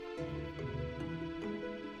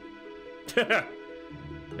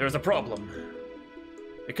 There's a problem.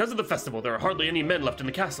 Because of the festival, there are hardly any men left in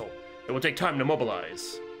the castle. It will take time to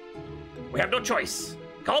mobilize. We have no choice.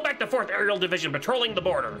 Call back the 4th Aerial Division patrolling the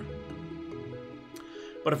border.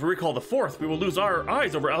 But if we recall the 4th, we will lose our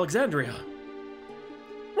eyes over Alexandria.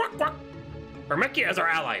 Quack, quack. Bermechia is our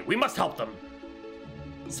ally. We must help them.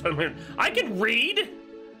 So, I can read?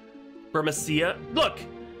 Bermesia? Look,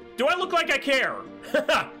 do I look like I care?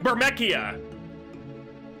 Bermechia.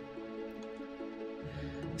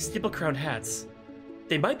 Steeple-crowned hats.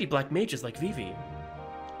 They might be black mages like Vivi.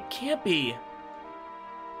 It can't be.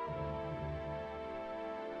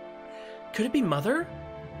 Could it be Mother?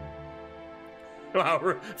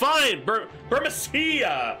 Wow, fine,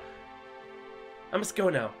 Bermesia! I must go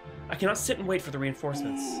now. I cannot sit and wait for the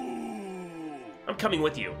reinforcements. I'm coming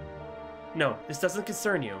with you. No, this doesn't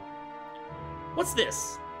concern you. What's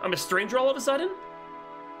this? I'm a stranger all of a sudden?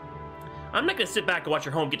 I'm not gonna sit back and watch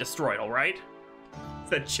your home get destroyed, all right?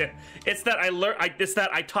 It's that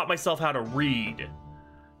I taught myself how to read.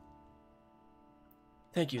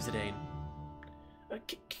 Thank you, Zidane.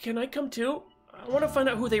 Can I come too? I want to find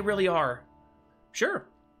out who they really are. Sure.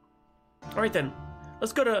 All right then,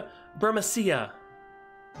 let's go to Burmacia.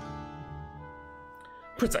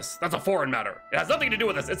 Princess, that's a foreign matter. It has nothing to do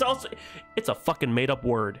with this. It's a fucking made-up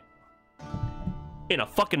word. In a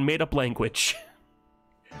fucking made-up language.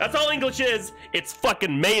 That's all English is. It's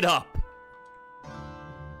fucking made up.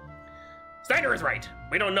 Steiner is right.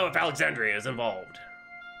 We don't know if Alexandria is involved.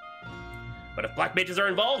 But if black mages are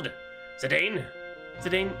involved, Zidane,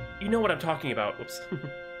 you know what I'm talking about. Whoops.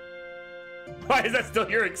 Why is that still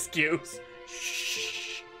your excuse?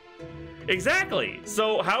 Shh. Exactly.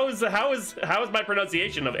 So how is my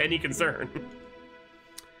pronunciation of any concern?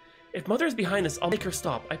 If Mother is behind this, I'll make her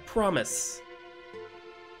stop. I promise.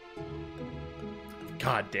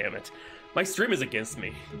 God damn it. My stream is against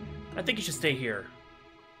me. I think you should stay here.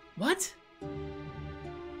 What?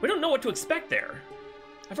 We don't know what to expect there.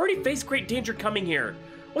 I've already faced great danger coming here.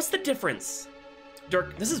 What's the difference?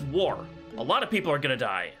 Dirk, this is war. A lot of people are gonna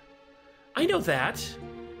die. I know that.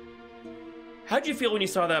 How'd you feel when you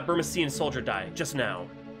saw that Burmesian soldier die just now?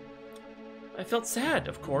 I felt sad,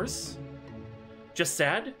 of course. Just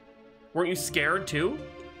sad? Weren't you scared too?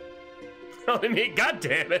 I mean, god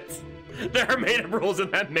damn it. There are made-up rules in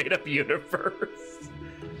that made-up universe.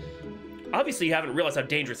 Obviously, you haven't realized how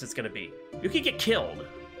dangerous it's gonna be. You could get killed.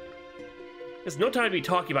 There's no time to be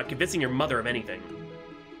talking about convincing your mother of anything.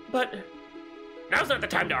 But now's not the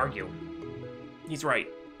time to argue. He's right.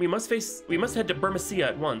 We must head to Burmacia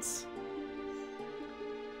at once.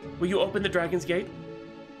 Will you open the Dragon's Gate?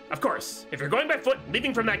 Of course. If you're going by foot,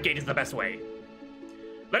 leaving from that gate is the best way.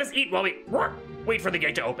 Let us eat while we wait for the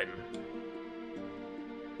gate to open.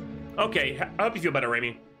 Okay, I hope you feel better,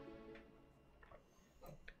 Raimi.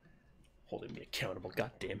 Holding me accountable,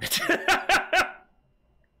 god damn it.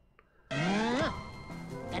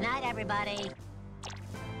 Good night, everybody.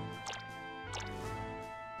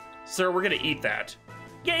 Sir, we're gonna eat that.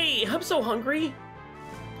 Yay, I'm so hungry.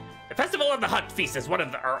 The Festival of the Hut Feast is one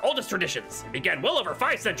of our oldest traditions. It began well over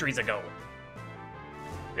 5 centuries ago.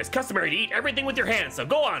 It's customary to eat everything with your hands, so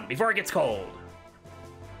go on before it gets cold.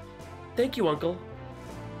 Thank you, Uncle.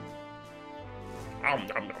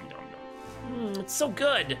 It's so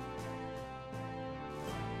good.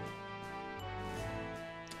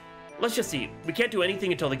 Let's just eat. We can't do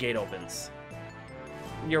anything until the gate opens.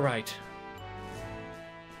 You're right.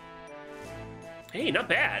 Hey, not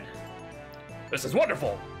bad. This is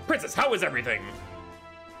wonderful. Princess, how is everything?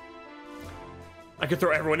 I could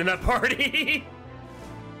throw everyone in that party.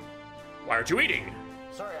 Why aren't you eating?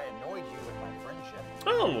 Sorry I annoyed you with my friendship.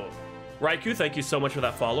 Oh, Raikou, thank you so much for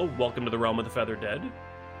that follow. Welcome to the realm of the feathered dead.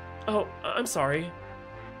 Oh, I'm sorry.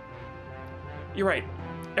 You're right.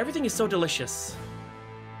 Everything is so delicious.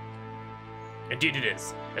 Indeed it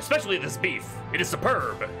is. Especially this beef. It is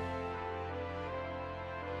superb.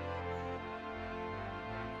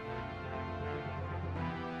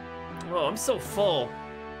 Oh, I'm so full.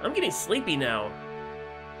 I'm getting sleepy now.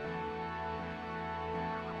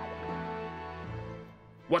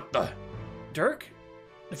 What the? Dirk?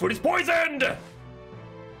 The food is poisoned!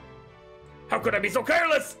 How could I be so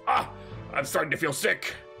careless? I'm starting to feel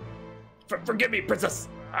sick. Forgive me, Princess.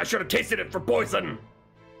 I should have tasted it for poison.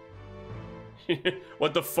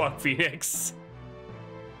 What the fuck, Phoenix?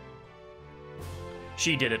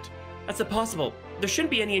 She did it. That's impossible. There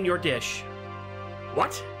shouldn't be any in your dish.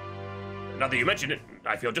 What? Now that you mention it,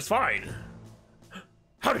 I feel just fine.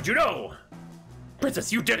 How did you know?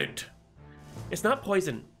 Princess, you didn't. It's not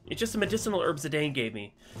poison. It's just a medicinal herb Zidane gave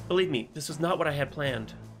me. Believe me, this was not what I had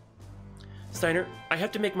planned. Steiner, I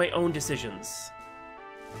have to make my own decisions.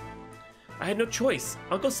 I had no choice.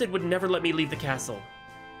 Uncle Sid would never let me leave the castle.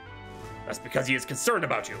 That's because he is concerned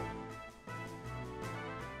about you.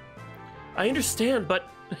 I understand, but...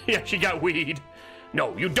 Yeah, she got weed.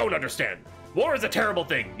 No, you don't understand. War is a terrible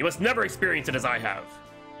thing. You must never experience it as I have.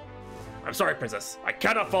 I'm sorry, Princess. I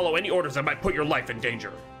cannot follow any orders that might put your life in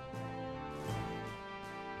danger.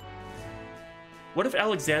 What if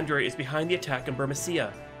Alexandria is behind the attack in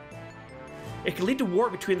Burmacia? It could lead to war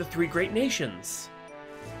between the 3 great nations.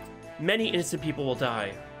 Many innocent people will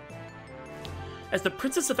die. As the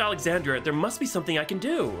Princess of Alexandria, there must be something I can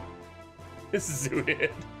do. This is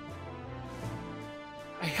Zooted.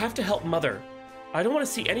 I have to help Mother. I don't want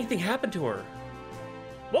to see anything happen to her.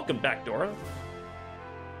 Welcome back, Dora.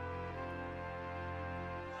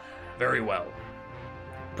 Very well.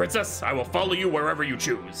 Princess, I will follow you wherever you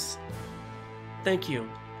choose. Thank you.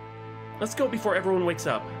 Let's go before everyone wakes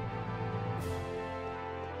up.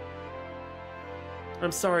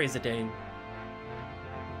 I'm sorry, Zidane.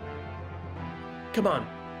 Come on.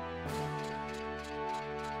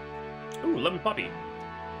 Ooh, lemon puppy.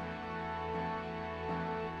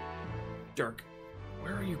 Dirk,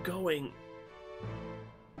 where are you going?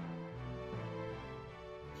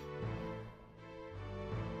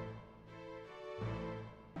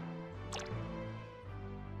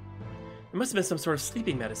 It must have been some sort of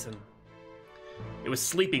sleeping medicine. It was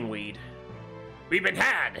sleeping weed. We've been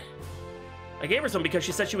had! I gave her some because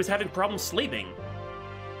she said she was having problems sleeping.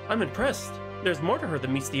 I'm impressed. There's more to her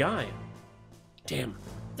than meets the eye. Damn,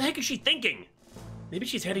 the heck is she thinking? Maybe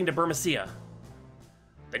she's heading to Burmacia.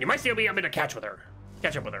 Then you might still be able to catch up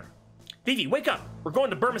with her. Vivi, wake up! We're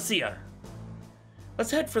going to Burmacia.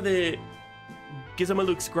 Let's head for the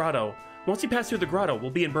Gizmaluk's grotto. Once we pass through the grotto,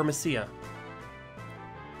 we'll be in Burmacia.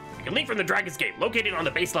 You can leave from the Dragon's Gate, located on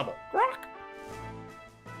the base level. Rock!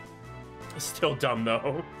 Still dumb,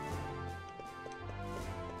 though.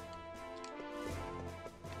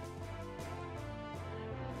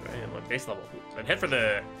 Right, on base level. Then head for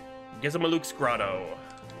the Gizmaluk's grotto.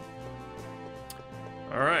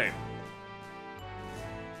 Alright.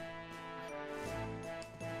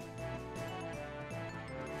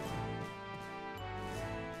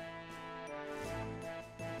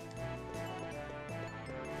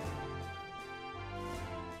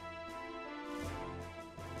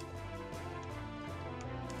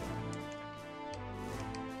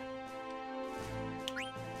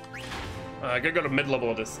 I gotta go to mid-level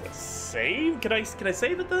of this. Save? Can I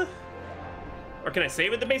save at the... Or can I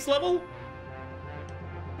save at the base level?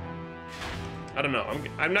 I don't know.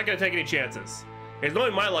 I'm not gonna take any chances. It's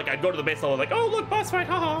knowing my luck, I'd go to the base level like, oh look, boss fight,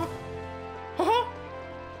 haha. Haha.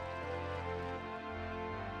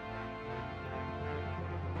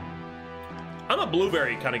 I'm a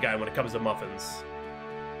blueberry kind of guy when it comes to muffins.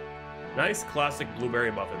 Nice classic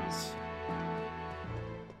blueberry muffins.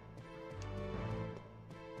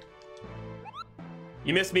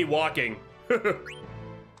 You missed me walking.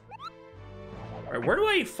 Alright, where do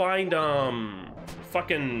I find,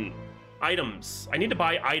 fucking items? I need to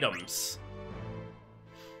buy items.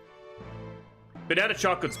 Banana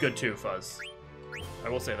chocolate's good too, Fuzz. I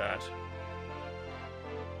will say that.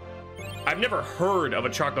 I've never heard of a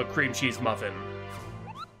chocolate cream cheese muffin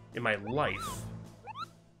in my life.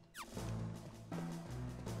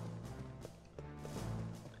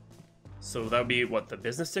 So that would be, what, the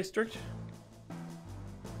business district?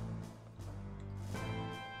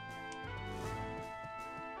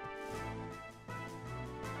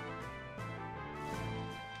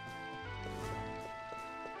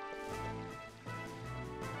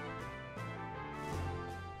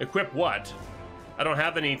 Equip what? I don't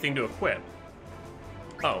have anything to equip.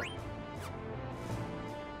 Oh.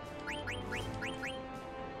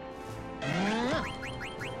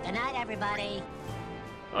 Good night, everybody.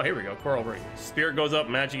 Oh, here we go. Coral ring. Spirit goes up,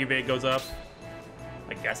 magic evade goes up.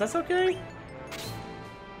 I guess that's okay?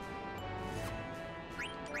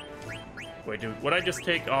 Wait, dude, would I just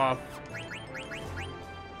take off?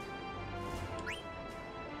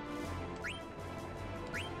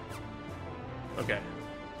 Okay.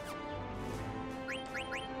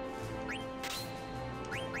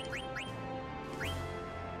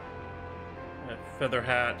 Feather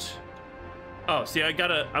hat. Oh, see, I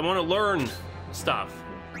want to learn stuff.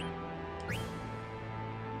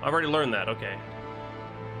 I've already learned that, okay.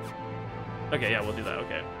 Okay, yeah, we'll do that,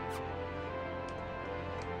 okay.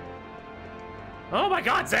 Oh my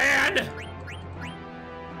god, Zan!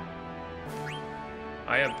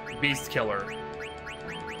 I have Beast Killer.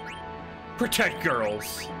 Protect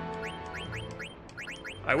girls.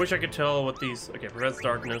 I wish I could tell what these... Okay, prevents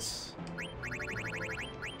darkness.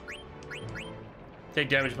 Take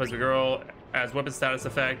damage plus a girl. Adds weapon status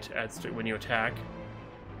effect. Adds to when you attack.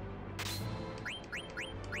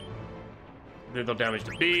 Deal damage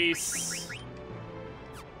to beasts.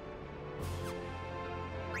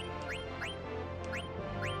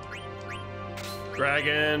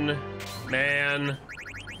 Dragon. Man.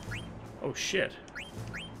 Oh shit.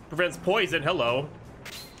 Prevents poison. Hello.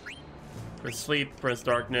 Prevents sleep. Prevents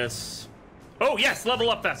darkness. Oh yes, level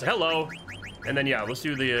up faster. Hello. And then yeah, let's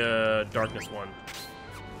do the darkness one.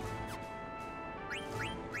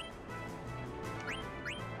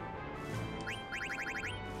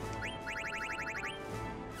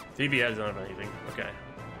 VBS doesn't have anything. Okay.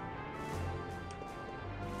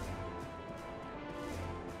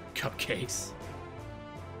 Cupcakes.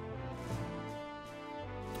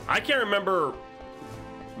 I can't remember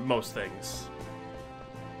most things.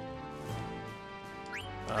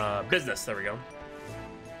 Business, there we go.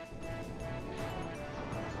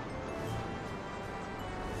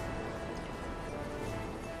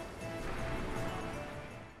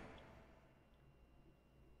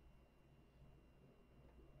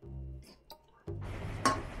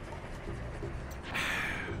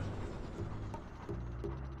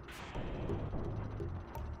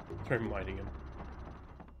 reminding him.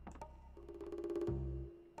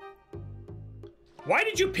 Why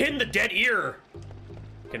did you pin the dead ear?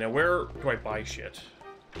 Okay, now where do I buy shit?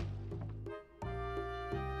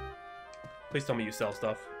 Please tell me you sell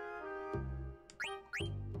stuff.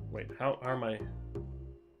 Wait, how am I?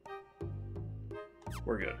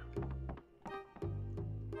 We're good.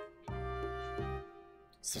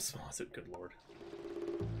 So small is it? Good lord.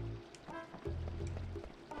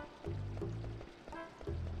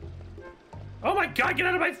 Oh my god, get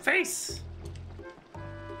out of my face!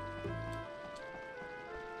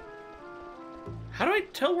 How do I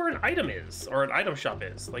tell where an item is? Or an item shop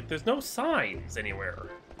is? Like, there's no signs anywhere.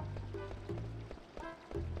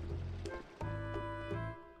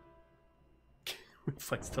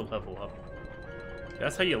 Flex to level up.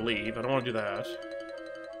 That's how you leave. I don't want to do that.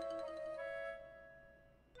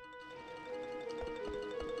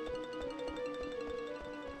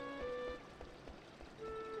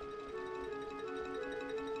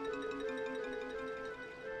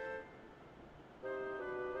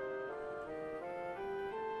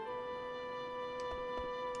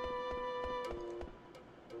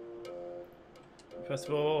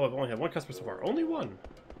 Festival, I've only had one customer so far. Only one.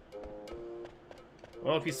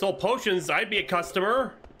 Well, if you sold potions, I'd be a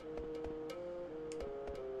customer.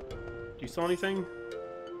 Do you sell anything?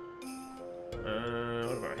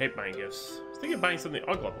 What about? I hate buying gifts. I was thinking of buying something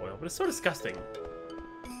Uglop oil, but it's so disgusting.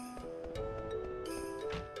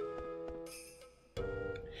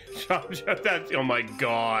 Oh my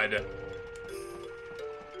god.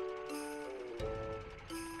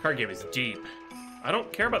 Card game is deep. I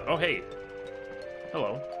don't care about. Oh hey.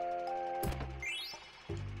 Hello.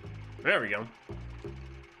 There we go.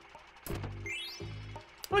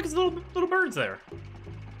 Look, it's little birds there.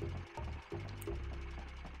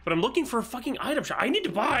 But I'm looking for a fucking item shop. I need to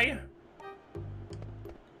buy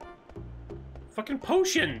fucking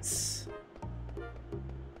potions.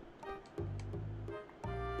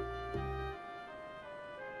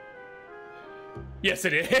 Yes,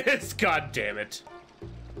 it is. God damn it.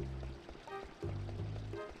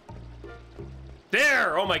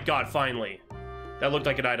 There! Oh my god, finally. That looked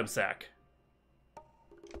like an item sack.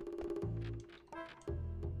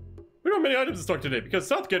 We don't have many items in stock today because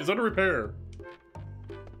Southgate is under repair.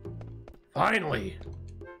 Finally.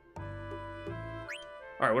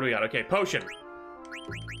 Alright, what do we got? Okay, potion.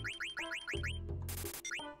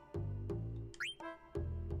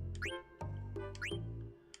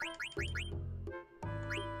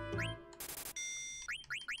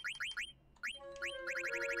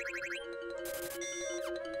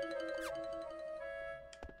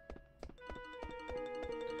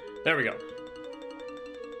 There we go.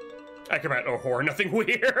 Acrobat or horror, nothing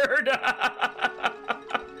weird.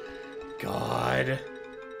 God.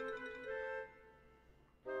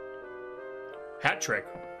 Hat trick.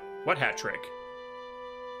 What hat trick?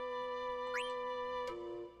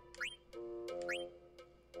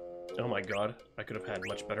 Oh my god, I could have had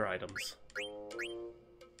much better items.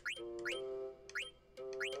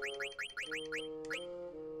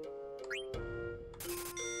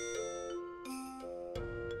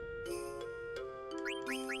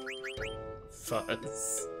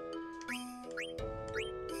 Fuzz.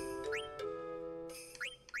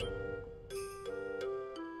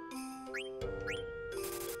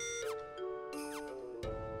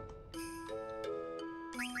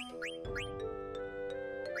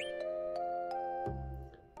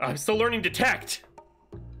 I'm still learning detect.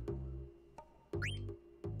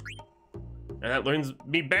 And that learns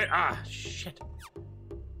me better. Ah, shit.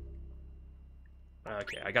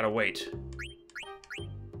 Okay, I gotta wait.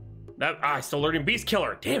 I still learning Beast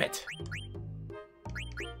Killer. Damn it.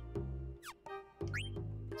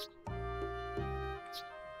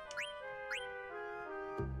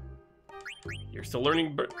 You're still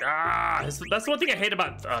learning. That's the one thing I hate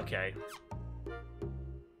about. Okay.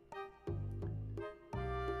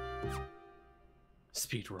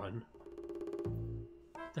 Speed run.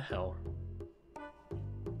 What the hell?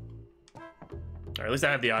 Alright, at least I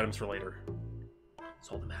have the items for later. That's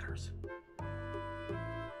all that matters.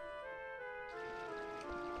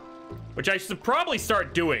 Which I should probably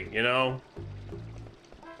start doing, you know?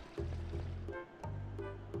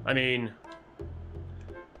 I mean,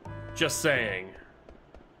 just saying.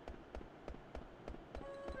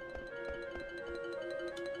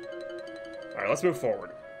 Alright, let's move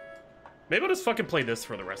forward. Maybe I'll just fucking play this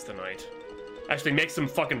for the rest of the night. Actually, make some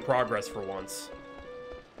fucking progress for once.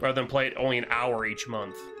 Rather than play it only an hour each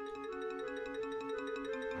month.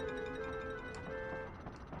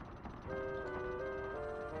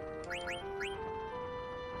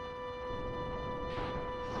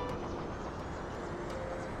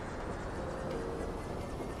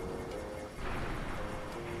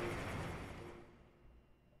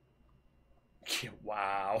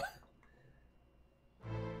 Wow.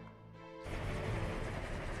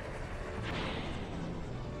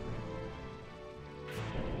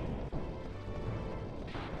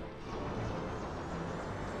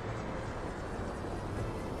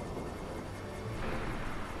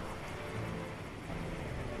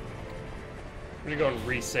 I'm gonna go and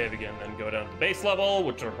resave again, then go down to the base level,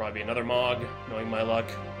 which will probably be another Mog, knowing my luck.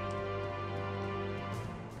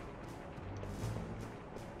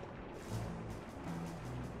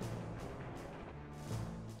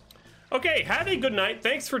 Okay, have a good night.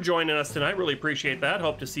 Thanks for joining us tonight. Really appreciate that.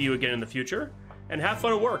 Hope to see you again in the future. And have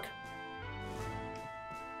fun at work.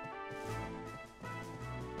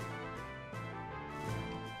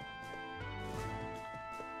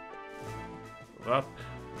 Up.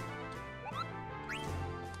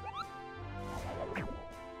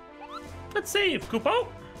 Let's save, Kupo.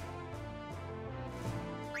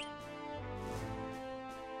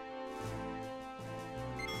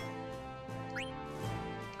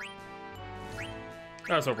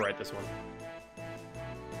 Let's overwrite this one.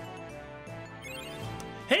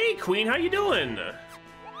 Hey, Queen, how you doing?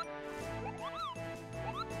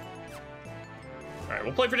 Alright,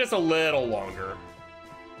 we'll play for just a little longer.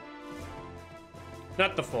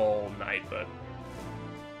 Not the full night, but...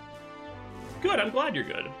 Good, I'm glad you're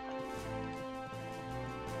good.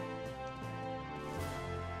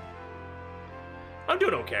 I'm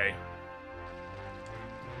doing okay.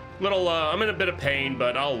 I'm in a bit of pain,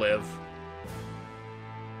 but I'll live.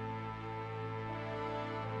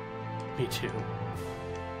 Me too.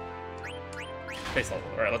 Base level.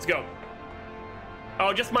 Alright, let's go.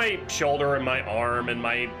 Oh, just my shoulder and my arm and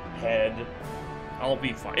my head. I'll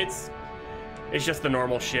be fine. It's just the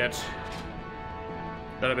normal shit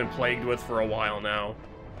that I've been plagued with for a while now.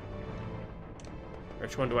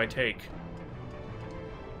 Which one do I take?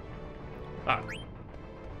 Ah.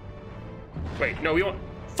 Wait, no, we want...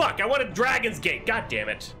 Fuck, I wanted Dragon's Gate. God damn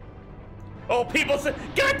it. Oh, people say...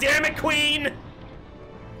 God damn it, Queen!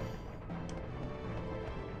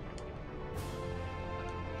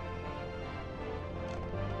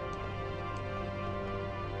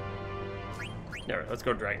 There, let's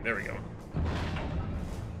go Dragon. There we go.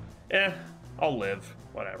 Eh, I'll live.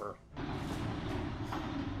 Whatever.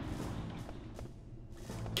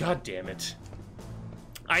 God damn it.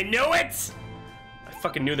 I knew it! I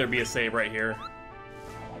fucking knew there'd be a save right here.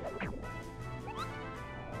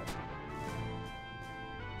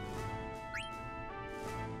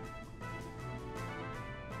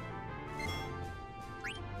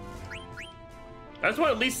 That's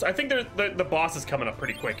what at least, I think the boss is coming up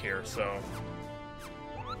pretty quick here, so.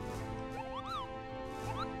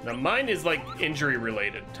 Now mine is like injury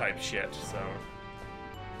related type shit, so.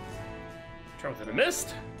 Try within a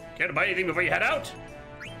mist. Care to buy anything before you head out?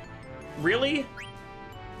 Really?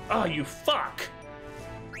 Oh, you fuck.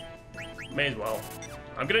 May as well.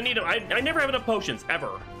 I'm gonna need them. I never have enough potions,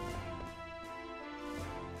 ever.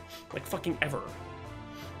 Like fucking ever.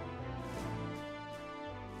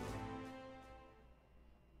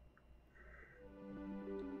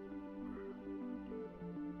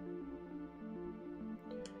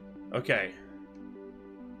 Okay.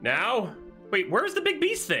 Now? Wait, where's the big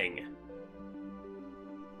beast thing?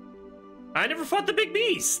 I never fought the big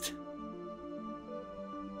beast!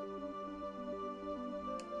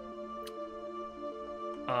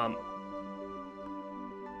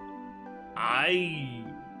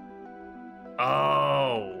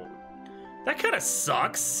 Oh. That kind of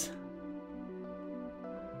sucks.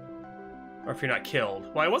 Or if you're not killed.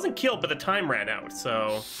 Well, I wasn't killed, but the time ran out,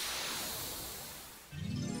 so...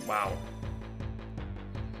 Wow.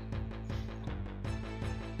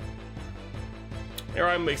 Here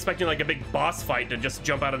I'm expecting like a big boss fight to just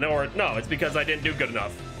jump out of nowhere. No, it's because I didn't do good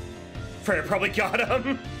enough. Freya probably got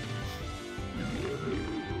him.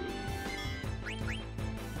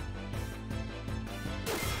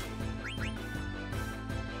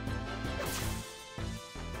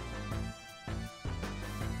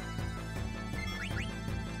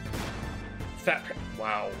 Fat.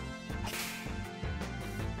 Wow.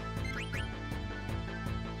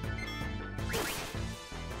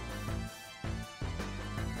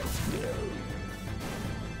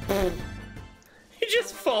 He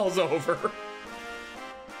just falls over.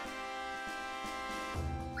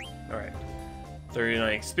 Alright.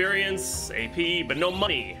 39 experience, AP, but no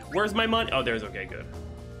money. Where's my money? Oh, there's okay, good.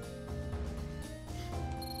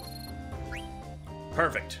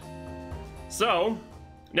 Perfect. So,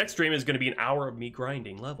 next stream is going to be an hour of me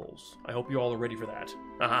grinding levels. I hope you all are ready for that.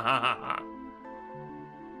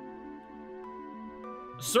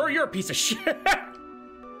 Sir, you're a piece of shit.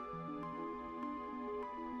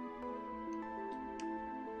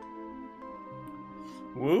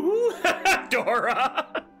 Woo!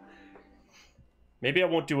 Dora! Maybe I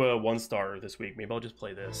won't do a 1-star this week. Maybe I'll just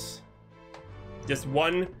play this. Just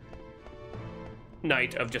one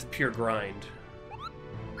night of just pure grind.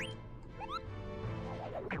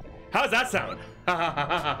 How's that sound?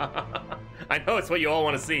 I know it's what you all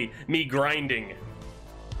want to see. Me grinding.